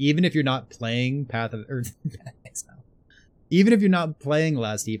 Like even if you're not playing even if you're not playing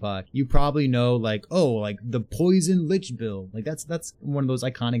Last Epoch, you probably know like, oh, like the Poison Lich build. Like that's one of those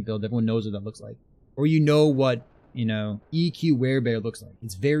iconic builds. Everyone knows what that looks like. Or you know what, EQ Werebear looks like.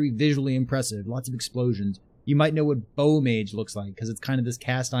 It's very visually impressive. Lots of explosions. You might know what Bow Mage looks like because it's kind of this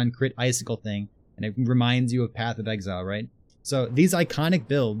cast on crit icicle thing. And it reminds you of Path of Exile, right? So these iconic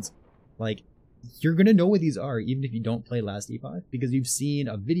builds, like, you're going to know what these are even if you don't play Last Epoch because you've seen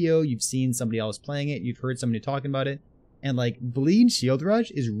a video, you've seen somebody else playing it, you've heard somebody talking about it. And like Bleed Shield Rush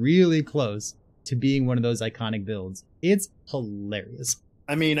is really close to being one of those iconic builds. It's hilarious.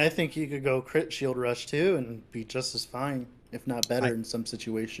 I mean, I think you could go crit Shield Rush too and be just as fine, if not better in some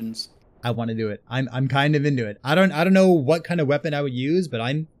situations. I want to do it. I'm kind of into it. I don't know what kind of weapon I would use,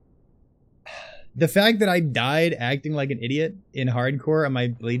 but the fact that I died acting like an idiot in hardcore on my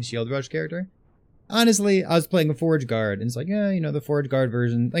Bleed Shield Rush character. Honestly, I was playing a Forge Guard, and it's like, yeah, the Forge Guard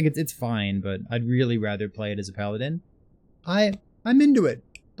version, like it's fine, but I'd really rather play it as a Paladin. I'm into it.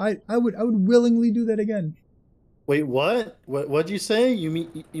 I would willingly do that again. Wait, what? What'd you say?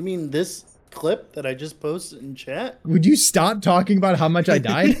 You mean this clip that I just posted in chat? Would you stop talking about how much I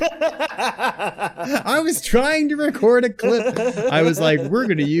died? I was trying to record a clip. I was like, we're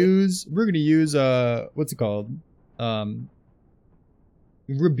gonna use what's it called?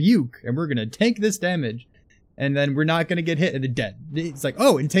 Rebuke, and we're gonna tank this damage, and then we're not gonna get hit and dead. It's like,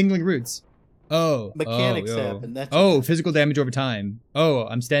 oh, entangling roots. Oh, mechanics happen. That's physical damage over time. Oh,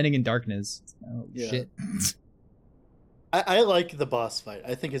 I'm standing in darkness. Oh, yeah. Shit. I like the boss fight.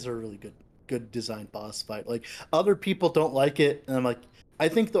 I think it's a really good designed boss fight. Like other people don't like it, and I'm like, I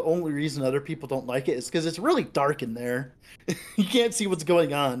think the only reason other people don't like it is because it's really dark in there. You can't see what's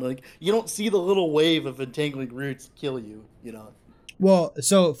going on. Like you don't see the little wave of entangling roots kill you. You know. Well,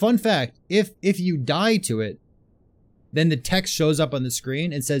 so fun fact, if you die to it, then the text shows up on the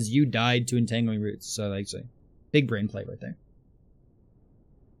screen and says you died to entangling roots. So like say, big brain play right there.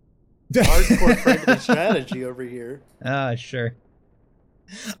 Hardcore friendly strategy over here. Ah, sure.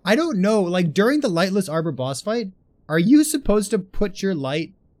 I don't know, like during the Lightless Arbor boss fight, are you supposed to put your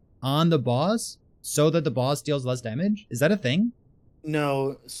light on the boss so that the boss deals less damage? Is that a thing?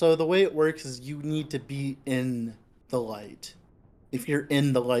 No, so the way it works is you need to be in the light. If you're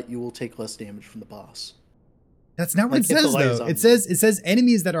in the light, you will take less damage from the boss. That's not what Like, it if the says light is though. on It says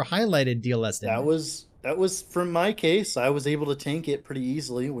enemies that are highlighted deal less damage. That was from my case. I was able to tank it pretty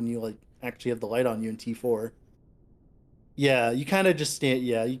easily when you like actually have the light on you in T4. Yeah, you kind of just stand.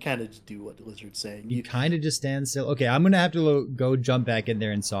 Yeah, you kind of just do what Lizard's saying. You kind of just stand still. Okay, I'm gonna have to go jump back in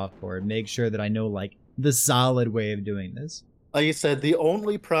there in softcore and make sure that I know like the solid way of doing this. Like I said, the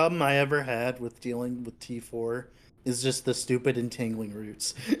only problem I ever had with dealing with T4 is just the stupid entangling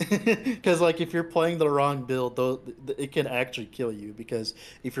roots. Because like if you're playing the wrong build, though, it can actually kill you. Because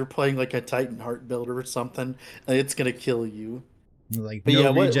if you're playing like a Titan Heart builder or something, it's gonna kill you. Like, But no yeah,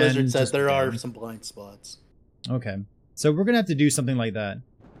 what regen, Lizard said, just there are bam. some blind spots. Okay, so we're gonna have to do something like that.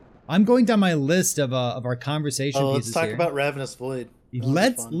 I'm going down my list of our conversation Oh, pieces let's talk here. about Ravenous Void.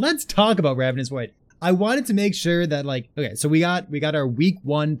 Let's talk about Ravenous Void. I wanted to make sure that like, okay, so we got our week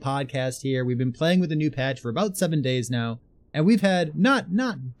 1 podcast here. We've been playing with the new patch for about 7 days now, and we've had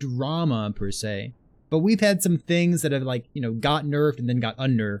not drama per se, but we've had some things that have like, you know, got nerfed and then got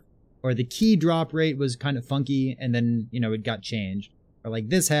unnerfed, or the key drop rate was kind of funky and then, you know, it got changed, or like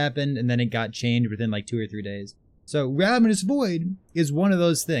this happened and then it got changed within like 2 or 3 days. So Ravenous Void is one of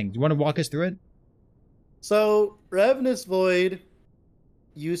those things. You want to walk us through it? So Ravenous Void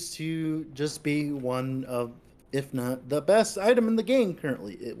used to just be one of, if not the best item in the game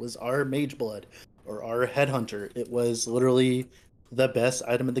currently. It was our Mage Blood or our Headhunter. It was literally the best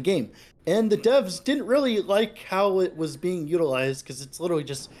item in the game. And the devs didn't really like how it was being utilized because it's literally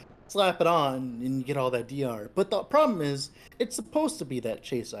just slap it on and you get all that DR. But the problem is, it's supposed to be that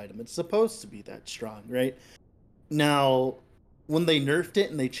chase item. It's supposed to be that strong, right? Now, when they nerfed it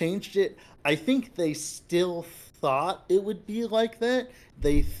and they changed it, I think they still thought it would be like that.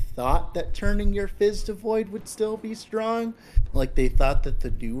 They thought that turning your Fizz to Void would still be strong. Like, they thought that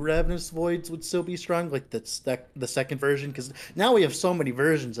the new Ravenous Voids would still be strong, like the second version, because now we have so many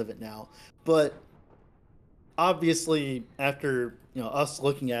versions of it now. But obviously, after us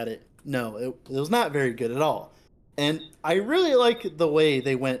looking at it, no, it was not very good at all. And I really like the way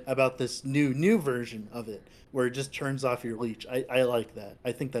they went about this new version of it, where it just turns off your leech. I like that.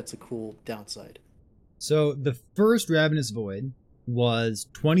 I think that's a cool downside. So the first Ravenous Void was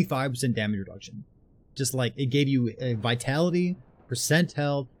 25% damage reduction. Just like it gave you a vitality, percent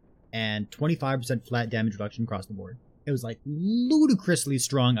health, and 25% flat damage reduction across the board. It was like ludicrously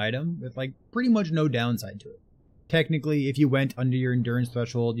strong item with like pretty much no downside to it. Technically, if you went under your endurance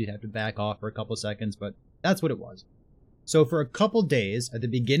threshold, you'd have to back off for a couple seconds, but that's what it was. So for a couple days at the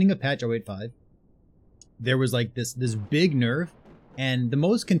beginning of patch 085, there was like this big nerf, and the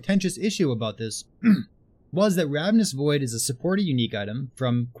most contentious issue about this was that Ravenous Void is a supported unique item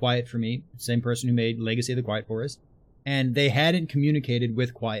from Quiet for Me, same person who made Legacy of the Quiet Forest, and they hadn't communicated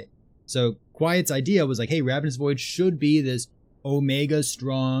with Quiet. So Quiet's idea was like, hey, Ravenous Void should be this Omega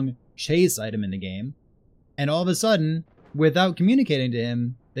strong chase item in the game, and all of a sudden, without communicating to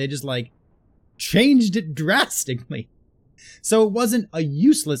him, they just like changed it drastically. So it wasn't a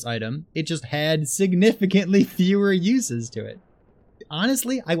useless item, it just had significantly fewer uses to it.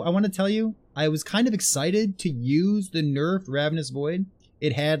 Honestly, I want to tell you, I was kind of excited to use the nerfed Ravenous Void.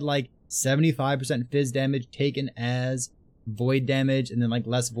 It had like 75% fizz damage taken as void damage, and then like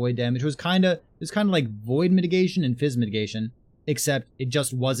less void damage. It was kind of like void mitigation and fizz mitigation, except it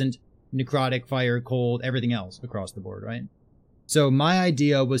just wasn't necrotic, fire, cold, everything else across the board, right? So my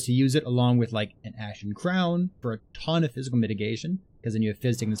idea was to use it along with like an Ashen Crown for a ton of physical mitigation, because then you have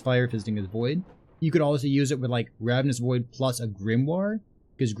fizz taken as fire, fizz taken as void. You could also use it with like Ravenous Void plus a Grimoire,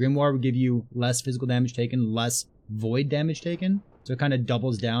 because Grimoire would give you less physical damage taken, less void damage taken. So it kind of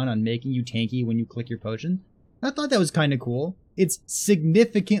doubles down on making you tanky when you click your potion. I thought that was kind of cool. It's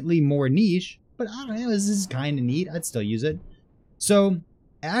significantly more niche, but I don't know, this is kind of neat. I'd still use it. So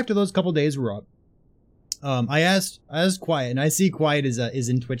after those couple days were up, I asked Quiet, and I see Quiet is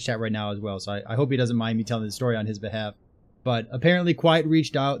in Twitch chat right now as well, so I hope he doesn't mind me telling the story on his behalf. But apparently Quiet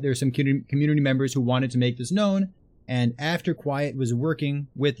reached out. There's some community members who wanted to make this known, And after Quiet was working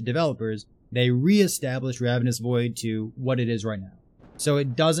with the developers, they reestablished Ravenous Void to what it is right now. So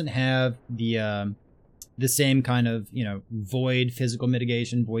it doesn't have the same kind of, void physical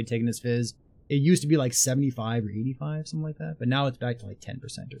mitigation, void taking this fizz. It used to be like 75 or 85, something like that, but now it's back to like 10%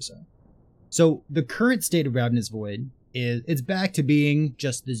 or so. So the current state of Ravenous Void is it's back to being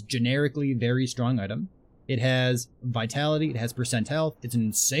just this generically very strong item. It has vitality, it has percent health, it's an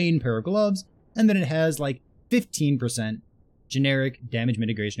insane pair of gloves, and then it has like 15% generic damage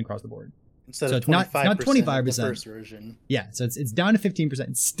mitigation across the board. Instead so of it's not 25%. The first version. Yeah, so it's down to 15%.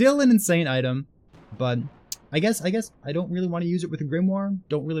 It's still an insane item, but I guess I don't really want to use it with a Grimoire.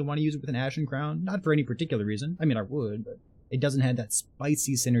 Don't really want to use it with an Ashen Crown. Not for any particular reason. I mean, I would, but it doesn't have that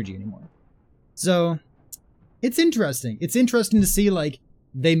spicy synergy anymore. So it's interesting. It's interesting to see, like,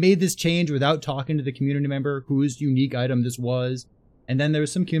 they made this change without talking to the community member whose unique item this was. And then there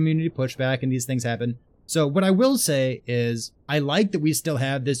was some community pushback and these things happen. So what I will say is I like that we still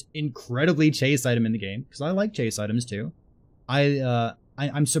have this incredibly chase item in the game, because I like chase items too.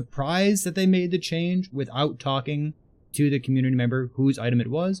 I'm surprised that they made the change without talking to the community member whose item it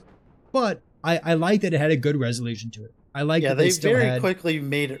was, but I like that it had a good resolution to it. I like that they still very quickly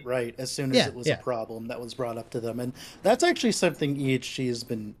made it right as soon as it was a problem that was brought up to them. And that's actually something EHG has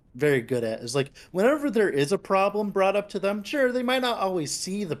been very good at, is like whenever there is a problem brought up to them, sure, they might not always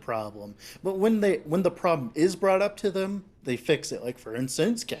see the problem, but when the problem is brought up to them, they fix it. Like, for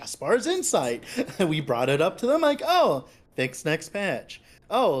instance, Gaspar's Insight. We brought it up to them like, oh, fix next patch.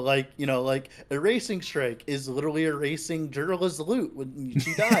 Oh, like Erasing Strike is literally erasing Jurla's loot when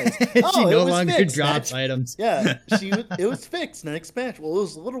she dies. She no longer drops items. Yeah, it was fixed next patch. Well, it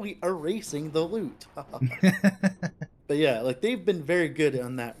was literally erasing the loot. But yeah, like, they've been very good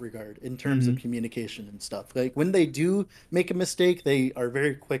on that regard in terms of communication and stuff. Like, when they do make a mistake, they are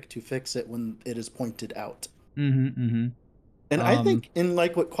very quick to fix it when it is pointed out. And I think, in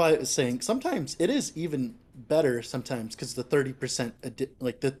like what Quiet was saying, sometimes it is even better sometimes because the 30%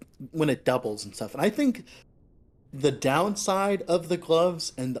 when it doubles and stuff. And I think the downside of the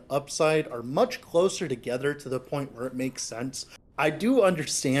gloves and the upside are much closer together to the point where it makes sense. I do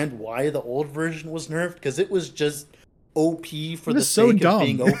understand why the old version was nerfed, because it was just OP for the sake of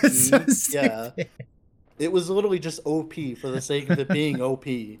being OP. Yeah, it was literally just OP for the sake of it being OP.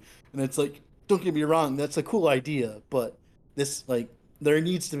 And it's like, don't get me wrong, that's a cool idea, but this, like, there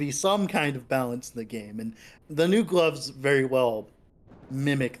needs to be some kind of balance in the game, and the new gloves very well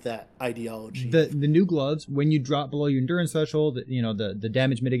mimic that ideology. The new gloves, when you drop below your endurance threshold, the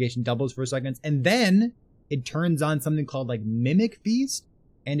damage mitigation doubles for seconds, and then it turns on something called like Mimic Feast,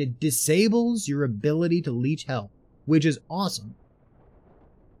 and it disables your ability to leech health, which is awesome.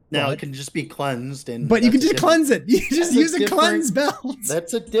 Now it can just be cleansed, but you can just cleanse it. You just use a cleanse belt.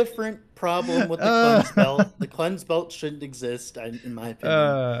 That's a different problem with the cleanse belt. The cleanse belt shouldn't exist, in my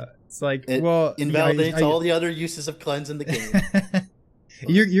opinion. It's like, it invalidates all the other uses of cleanse in the game.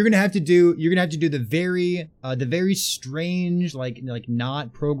 You're gonna have to do the very strange, like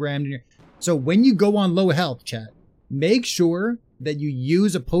not programmed. So when you go on low health, chat, make sure that you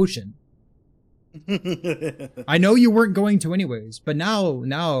use a potion. I know you weren't going to anyways, but now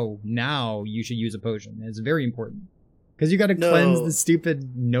you should use a potion. It's very important because you got to cleanse the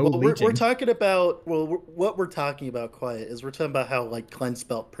stupid leeching. We're talking about what we're talking about. Quiet is we're talking about how like cleanse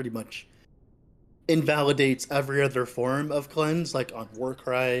belt pretty much invalidates every other form of cleanse, like on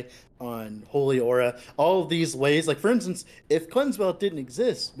Warcry, on Holy Aura, all of these ways. Like, for instance, if cleanse belt didn't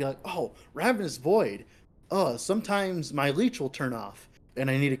exist, be like, oh, Ravenous Void. Oh, sometimes my leech will turn off and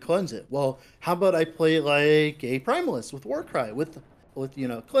I need to cleanse it. Well, how about I play like a Primalist with Warcry with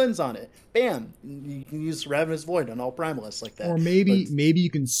cleanse on it. Bam, you can use Ravenous Void on all Primalists like that. Or maybe you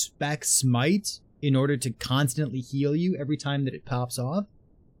can spec Smite in order to constantly heal you every time that it pops off.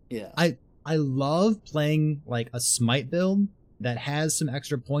 Yeah. I love playing like a Smite build that has some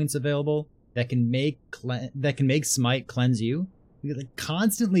extra points available that can make Smite cleanse you. Because, like,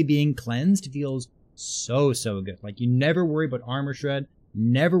 constantly being cleansed feels so good. Like, you never worry about armor shred.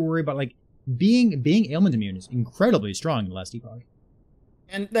 Never worry about, like, being ailment immune is incredibly strong in last Epoch.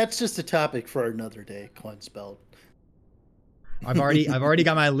 And that's just a topic for another day, cleanse belt. I've already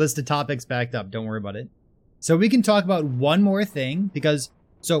got my list of topics backed up. Don't worry about it. So we can talk about one more thing, because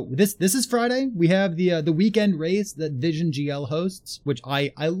this is Friday. We have the weekend race that Vision GL hosts, which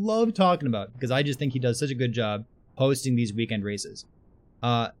I love talking about because I just think he does such a good job hosting these weekend races.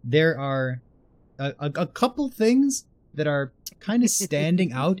 There are a couple things that are kind of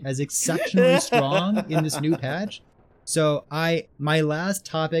standing out as exceptionally strong in this new patch. So my last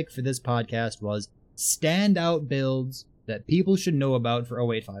topic for this podcast was standout builds that people should know about for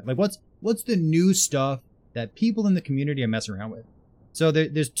 085. Like, what's the new stuff that people in the community are messing around with. So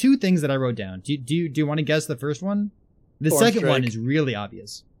there's two things that I wrote down. Do you want to guess the first one? The Swarm second Strike. one is really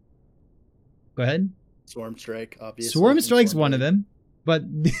obvious. Go ahead. Swarm Strike, obviously. Swarm Strike's one of them, but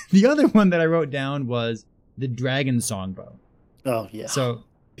the other one that I wrote down was the Dragon Songbow. Oh yeah. So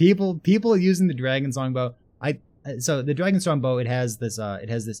people using the Dragon Songbow. So the Dragon Songbow, it has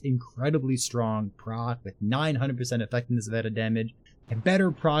this incredibly strong proc with 900% effectiveness of added damage, a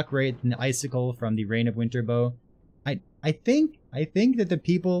better proc rate than the Icicle from the Reign of Winter bow. I think that the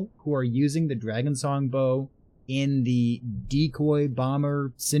people who are using the Dragon Songbow in the Decoy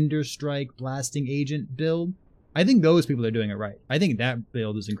Bomber Cinder Strike Blasting Agent build, I think those people are doing it right. I think that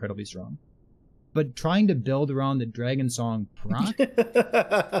build is incredibly strong. But trying to build around the Dragon Song proc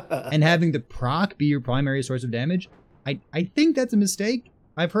and having the proc be your primary source of damage, I think that's a mistake.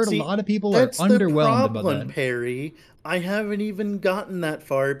 I've heard a lot of people are underwhelmed about that. Perry. I haven't even gotten that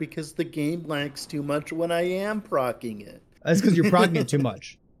far because the game lags too much when I am procking it. That's because you're procking it too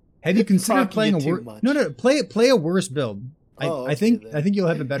much. Have you considered playing a worse? No, play a worse build. I think you'll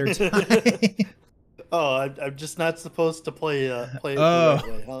have a better time. I'm just not supposed to play it the right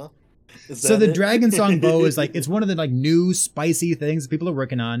way, huh? So the Dragon Song bow is like, it's one of the like new spicy things people are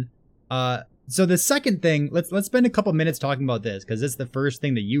working on. So the second thing, let's spend a couple minutes talking about this because it's the first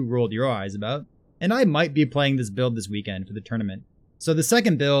thing that you rolled your eyes about, and I might be playing this build this weekend for the tournament. So the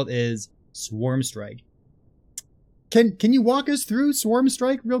second build is Swarm Strike. Can you walk us through Swarm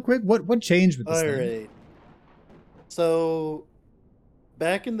Strike real quick? What changed with this thing? All right. So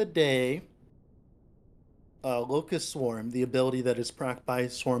back in the day, Locust Swarm, the ability that is proc by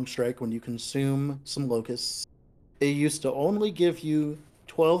Swarm Strike when you consume some locusts, it used to only give you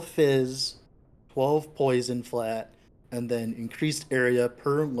 12 fizz, 12 poison flat, and then increased area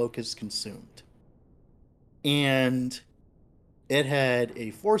per locust consumed. And it had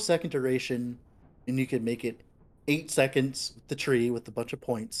a 4-second duration, and you could make it 8 seconds with the tree with a bunch of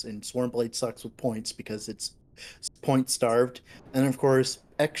points, and Swarm Blade sucks with points because it's point starved. And of course,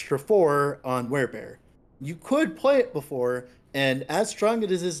 extra 4 on Werebear. You could play it before, and as strong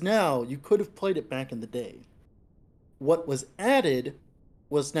as it is now, you could have played it back in the day. What was added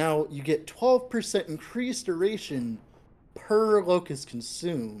was now you get 12% increased duration per locust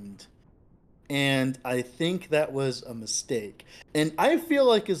consumed. And I think that was a mistake. And I feel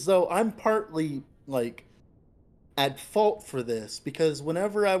like as though I'm partly like at fault for this, because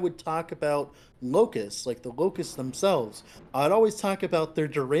whenever I would talk about locusts, like the locusts themselves, I'd always talk about their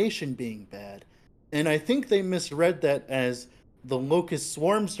duration being bad. And I think they misread that as the locust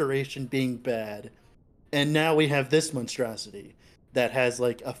swarm's duration being bad. And now we have this monstrosity that has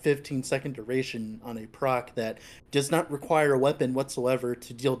like a 15-second duration on a proc that does not require a weapon whatsoever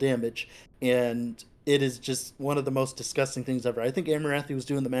to deal damage. And it is just one of the most disgusting things ever. I think Amarathi was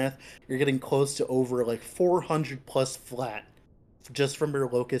doing the math. You're getting close to over like 400 plus flat just from your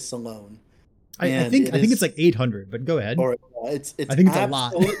locusts alone. I think it's like 800, but go ahead. It's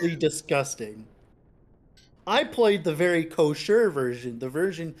absolutely disgusting. I played the very kosher version, the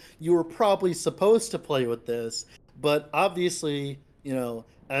version you were probably supposed to play with this, but obviously, you know,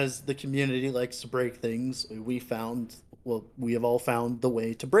 as the community likes to break things, we have all found the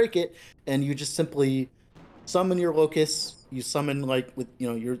way to break it, and you just simply summon your locusts, you summon like with, you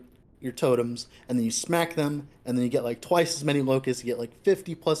know, your totems, and then you smack them, and then you get like twice as many locusts, you get like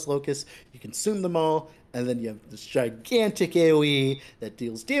 50 plus locusts, you consume them all, and then you have this gigantic AoE that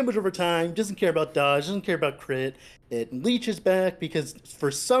deals damage over time, doesn't care about dodge, doesn't care about crit. It leeches back because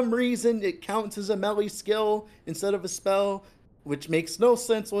for some reason it counts as a melee skill instead of a spell, which makes no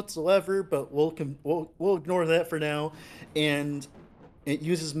sense whatsoever, but we'll ignore that for now. And it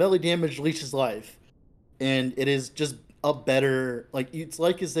uses melee damage, leeches life. And it is just a better, like, it's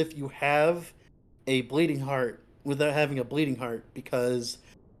like as if you have a bleeding heart without having a bleeding heart, because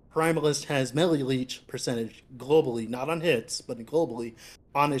Primalist has melee leech percentage globally, not on hits, but globally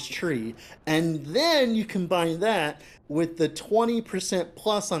on his tree. And then you combine that with the 20%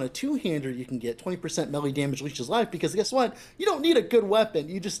 plus on a two-hander you can get, 20% melee damage leeches life, because guess what? You don't need a good weapon,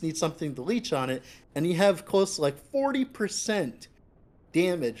 you just need something to leech on it, and you have close to like 40%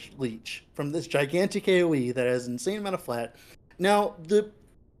 damage leech from this gigantic AoE that has an insane amount of flat. Now, the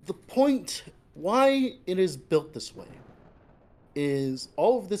point why it is built this way is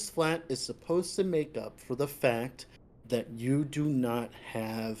all of this flat is supposed to make up for the fact that you do not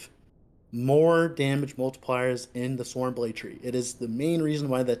have more damage multipliers in the Swarm Blade tree. It is the main reason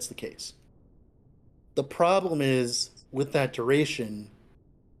why that's the case. The problem is, with that duration,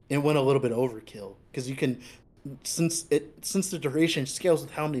 it went a little bit overkill, because you can, since the duration scales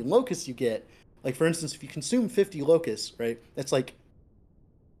with how many locusts you get, like for instance, if you consume 50 locusts, right, that's like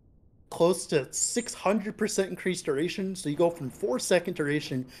close to 600% increased duration. So you go from 4-second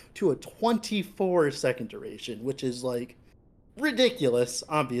duration to a 24-second duration, which is like ridiculous,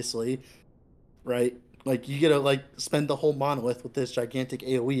 obviously, right? Like you get to like spend the whole monolith with this gigantic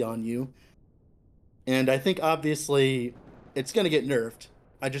AoE on you. And I think obviously it's going to get nerfed.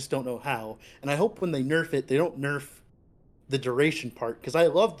 I just don't know how. And I hope when they nerf it, they don't nerf the duration part, because I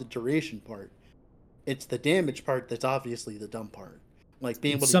love the duration part. It's the damage part that's obviously the dumb part. Like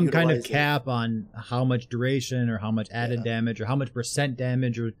being able to some kind of utilize cap on how much duration or how much added damage or how much percent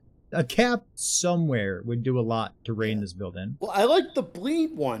damage, or a cap somewhere would do a lot to rein this build in. Well, I like the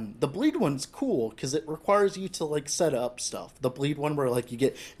bleed one. The bleed one's cool because it requires you to like set up stuff. The bleed one where like you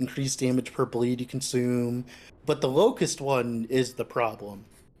get increased damage per bleed you consume, but the locust one is the problem.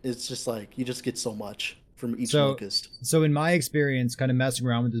 It's just like you just get so much from each locust. So in my experience, kind of messing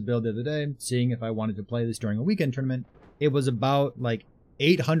around with this build the other day, seeing if I wanted to play this during a weekend tournament, it was about like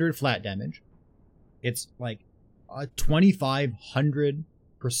 800 flat damage. It's like a 2,500%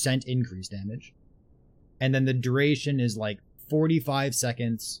 increase damage. And then the duration is like 45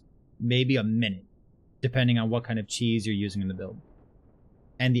 seconds, maybe a minute, depending on what kind of cheese you're using in the build.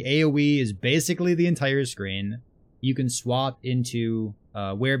 And the AoE is basically the entire screen. You can swap into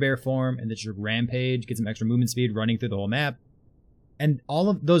werebear form and then just rampage, get some extra movement speed running through the whole map. And all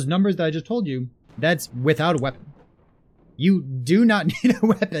of those numbers that I just told you, that's without a weapon. You do not need a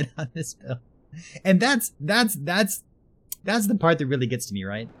weapon on this build. And that's the part that really gets to me,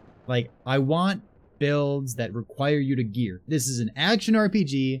 right? Like, I want builds that require you to gear. This is an action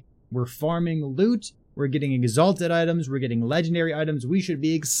RPG. We're farming loot. We're getting exalted items. We're getting legendary items. We should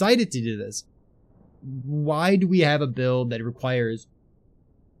be excited to do this. Why do we have a build that requires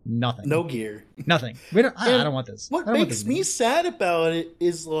nothing? No gear. Nothing. I don't want this. What makes me sad about it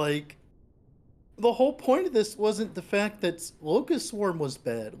is like, the whole point of this wasn't the fact that Locust Swarm was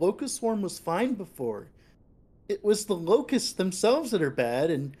bad. Locust Swarm was fine before. It was the locusts themselves that are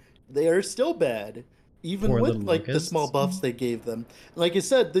bad, and they are still bad, even with like the small buffs they gave them. Like I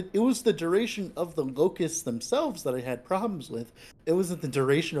said, it was the duration of the locusts themselves that I had problems with. It wasn't the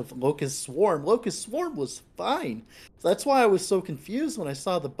duration of Locust Swarm. Locust Swarm was fine. So that's why I was so confused when I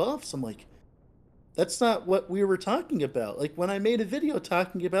saw the buffs. I'm like, that's not what we were talking about. Like when I made a video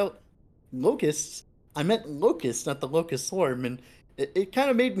talking about locusts, I meant locusts, not the Locust Swarm, and it kind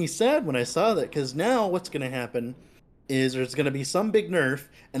of made me sad when I saw that, because now what's going to happen is there's going to be some big nerf,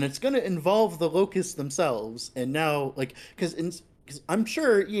 and it's going to involve the locusts themselves. And now, like, because I'm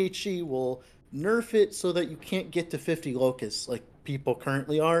sure EHC will nerf it so that you can't get to 50 locusts like people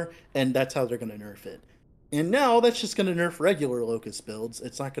currently are, and that's how they're going to nerf it. And now that's just going to nerf regular locust builds.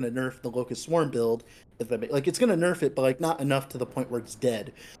 It's not going to nerf the Locust Swarm build. If that like, it's going to nerf it, but like not enough to the point where it's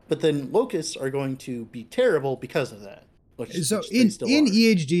dead. But then locusts are going to be terrible because of that. So in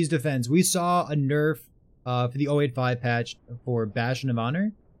EHG's defense, we saw a nerf for the 085 patch for Bastion of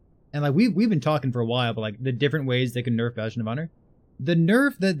Honor. And like we've been talking for a while, but like the different ways they can nerf Bastion of Honor. The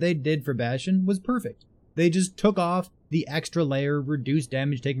nerf that they did for Bastion was perfect. They just took off the extra layer, reduced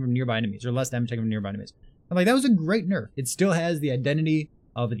damage taken from nearby enemies, or less damage taken from nearby enemies. And like that was a great nerf. It still has the identity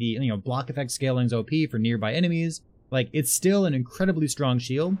of the block effect scaling's OP for nearby enemies. Like it's still an incredibly strong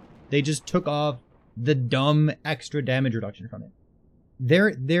shield. They just took off the dumb extra damage reduction from it.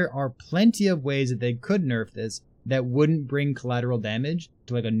 There are plenty of ways that they could nerf this that wouldn't bring collateral damage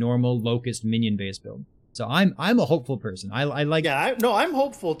to like a normal locust minion based build. So I'm a hopeful person. I like. Yeah, I'm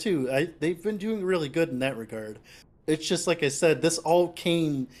hopeful too. They've been doing really good in that regard. It's just like I said, this whole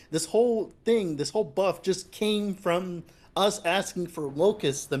buff just came from us asking for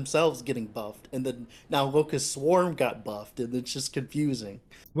locusts themselves getting buffed, and then now Locust Swarm got buffed, and it's just confusing.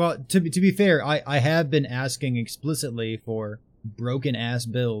 Well, to be fair, I have been asking explicitly for broken ass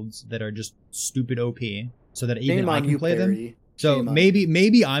builds that are just stupid OP, so that even I can play them. So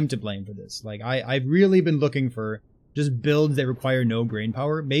maybe I'm to blame for this. Like I've really been looking for just builds that require no brain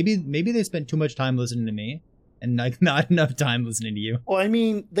power. Maybe they spent too much time listening to me, and like not enough time listening to you. Well, I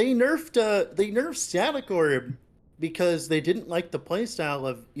mean, they nerfed Static Orb because they didn't like the playstyle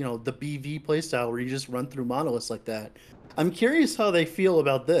of the BV playstyle where you just run through monoliths like that. I'm curious how they feel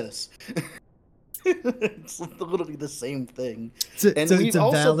about this. It's literally the same thing. It's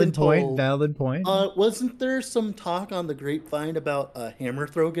a valid point. Valid point. Wasn't there some talk on the grapevine about hammer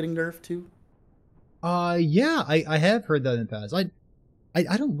throw getting nerfed too? Yeah, I have heard that in the past.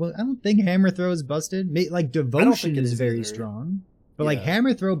 I don't think hammer throw is busted. Like devotion is very strong, but like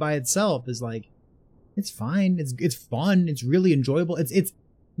hammer throw by itself is like, it's fine. It's fun. It's really enjoyable. It's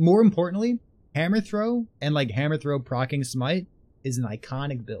more importantly, hammer throw and like hammer throw proccing smite is an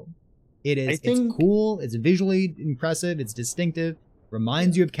iconic build. It's cool. It's visually impressive. It's distinctive.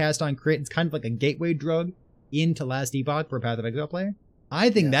 reminds you of Cast on Crit. It's kind of like a gateway drug into Last Epoch for a Path of Exile player. I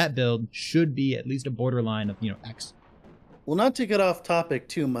think that build should be at least a borderline of, X. Well, not to get off topic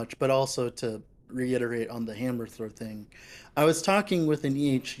too much, but also to reiterate on the hammer throw thing. I was talking with an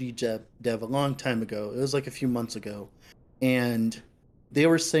EHG dev a long time ago. It was like a few months ago. And they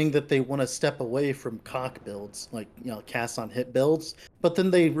were saying that they want to step away from cock builds, like, cast on hit builds. But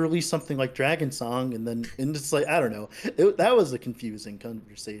then they released something like Dragon Song, and it's like, I don't know. That was a confusing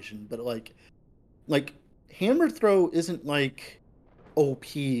conversation. But like hammer throw isn't like OP,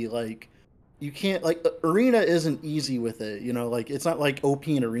 like you can't, like, arena isn't easy with it, like it's not like OP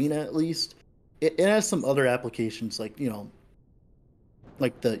in arena. At least it has some other applications, like,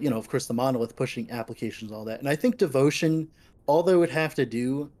 like the, of course, the monolith pushing applications, all that. And I think devotion, all they would have to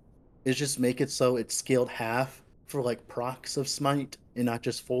do is just make it so it's scaled half for like procs of smite and not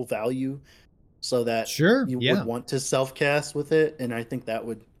just full value, so that you would want to self cast with it. And I think that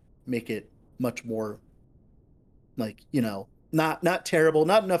would make it much more, like, not terrible,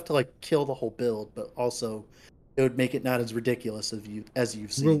 not enough to like kill the whole build, but also it would make it not as ridiculous as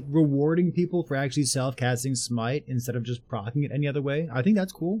you've seen. Rewarding people for actually self-casting smite instead of just proccing it any other way. I think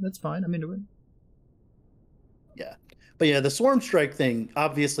that's cool. That's fine. I'm into it. Yeah. But yeah, the Swarm Strike thing,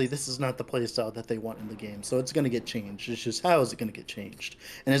 obviously this is not the playstyle that they want in the game, so it's going to get changed. It's just, how is it going to get changed?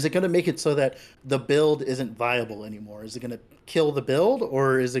 And is it going to make it so that the build isn't viable anymore? Is it going to kill the build,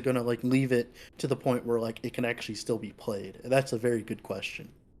 or is it going to like leave it to the point where like it can actually still be played? That's a very good question.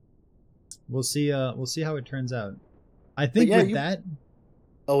 We'll see how it turns out. I think that...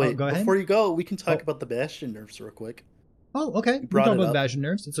 Oh, wait, before you go, we can talk about the Bastion nerfs real quick. Oh, okay. We can talk about the Bastion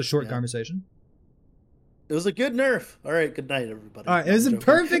nerfs. It's a short conversation. It was a good nerf. All right, good night, everybody. All right, it was a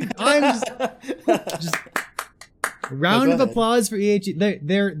perfect... I'm just round of applause for EHG.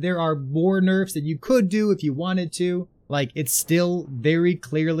 There are more nerfs that you could do if you wanted to. Like, it's still very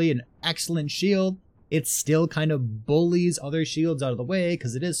clearly an excellent shield. It still kind of bullies other shields out of the way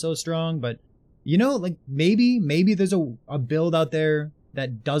because it is so strong. But, like, maybe there's a build out there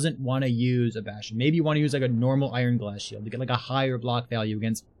that doesn't want to use a Bastion. Maybe you want to use like a normal Iron Glass shield to get like a higher block value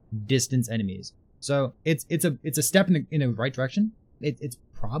against distance enemies. So it's a step in the right direction. It's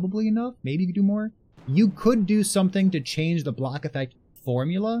probably enough. Maybe you could do more. You could do something to change the block effect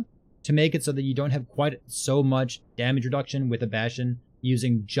formula to make it so that you don't have quite so much damage reduction with a Bastion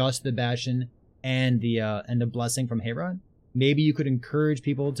using just the Bastion and the blessing from Herod. Maybe you could encourage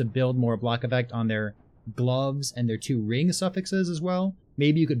people to build more block effect on their gloves and their 2 ring suffixes as well.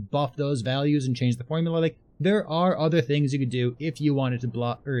 Maybe you could buff those values and change the formula. Like, there are other things you could do if you wanted to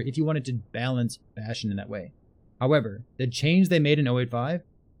block, or if you wanted to balance Bastion in that way. However, the change they made in 085,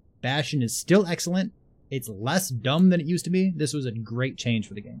 Bastion is still excellent. It's less dumb than it used to be. This was a great change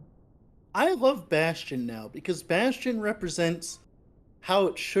for the game. I love Bastion now because Bastion represents how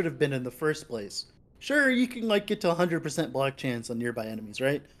it should have been in the first place. Sure, you can like get to 100% block chance on nearby enemies,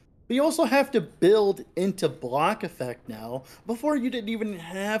 right? But you also have to build into block effect now. Before, you didn't even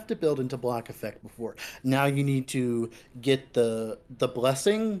have to build into block effect before. Now you need to get the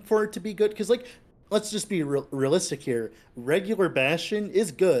blessing for it to be good. Because, like, let's just be realistic here. Regular Bastion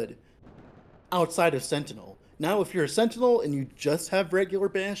is good outside of Sentinel. Now, if you're a Sentinel and you just have regular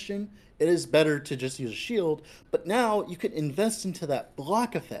Bastion, it is better to just use a shield. But now you can invest into that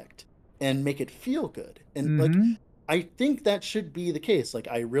block effect and make it feel good. And, like, I think that should be the case. Like,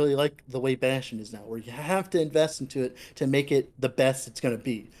 I really like the way Bastion is now, where you have to invest into it to make it the best it's going to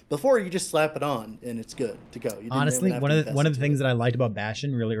be. Before, you just slap it on and it's good to go. Honestly, one of the things that I liked about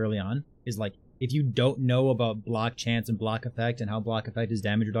Bastion really early on is, like, if you don't know about block chance and block effect and how block effect is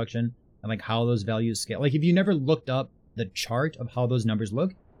damage reduction and like how those values scale, like if you never looked up the chart of how those numbers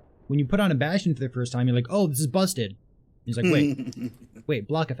look, when you put on a Bastion for the first time, you're like, oh, this is busted. And it's like, wait,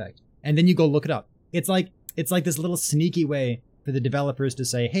 block effect. And then you go look it up. It's like this little sneaky way for the developers to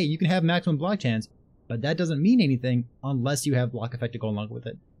say, hey, you can have maximum block chance, but that doesn't mean anything unless you have block effect to go along with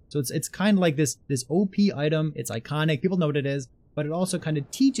it. So it's kind of like this OP item. It's iconic. People know what it is, but it also kind of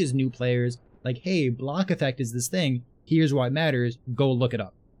teaches new players, like, hey, block effect is this thing. Here's why it matters. Go look it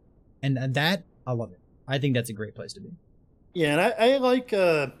up. And that, I love it. I think that's a great place to be. Yeah, and I like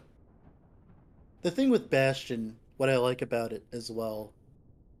the thing with Bastion, what I like about it as well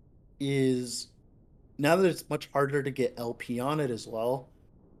is, now that it's much harder to get LP on it as well,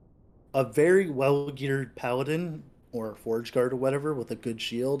 a very well-geared Paladin or Forge Guard or whatever with a good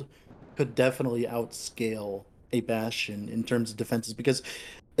shield could definitely outscale a Bastion in terms of defenses. Because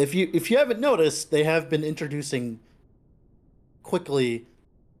if you haven't noticed, they have been introducing quickly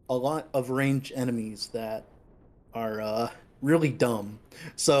a lot of ranged enemies that are really dumb.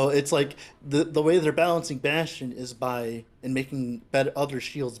 So it's like the way they're balancing Bastion is by and making other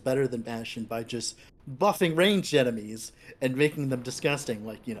shields better than Bastion by just buffing ranged enemies and making them disgusting.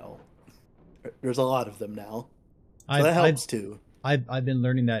 Like, there's a lot of them now, so that I've I've helps too. I've been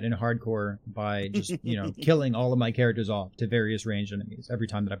learning that in hardcore by just killing all of my characters off to various ranged enemies every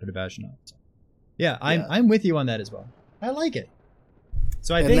time that I put a Bastion on. So, yeah, I'm with you on that as well. I like it.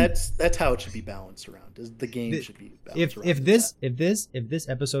 So I think that's how it should be balanced around. Is the game should be balanced around. If this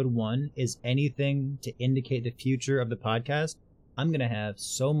episode 1 is anything to indicate the future of the podcast, I'm gonna have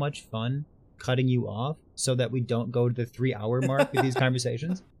so much fun cutting you off so that we don't go to the 3-hour mark with these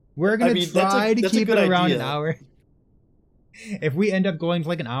conversations. We're gonna try to keep it around an hour. If we end up going for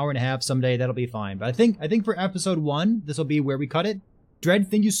like an hour and a half someday, that'll be fine. But I think for episode 1, this will be where we cut it.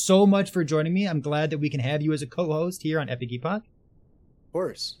 Dread, thank you so much for joining me. I'm glad that we can have you as a co-host here on Epic Epoch. Of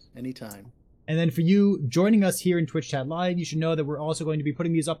course, anytime. And then for you joining us here in Twitch Chat Live, you should know that we're also going to be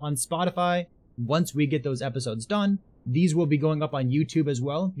putting these up on Spotify once we get those episodes done. These will be going up on YouTube as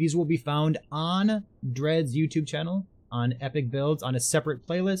well. These will be found on Dread's YouTube channel, on Epic Builds, on a separate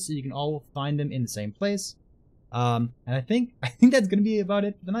playlist, so you can all find them in the same place. And I think that's going to be about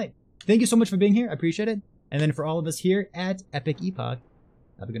it for the night. Thank you so much for being here. I appreciate it. And then for all of us here at Epic Epoch,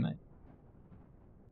 have a good night.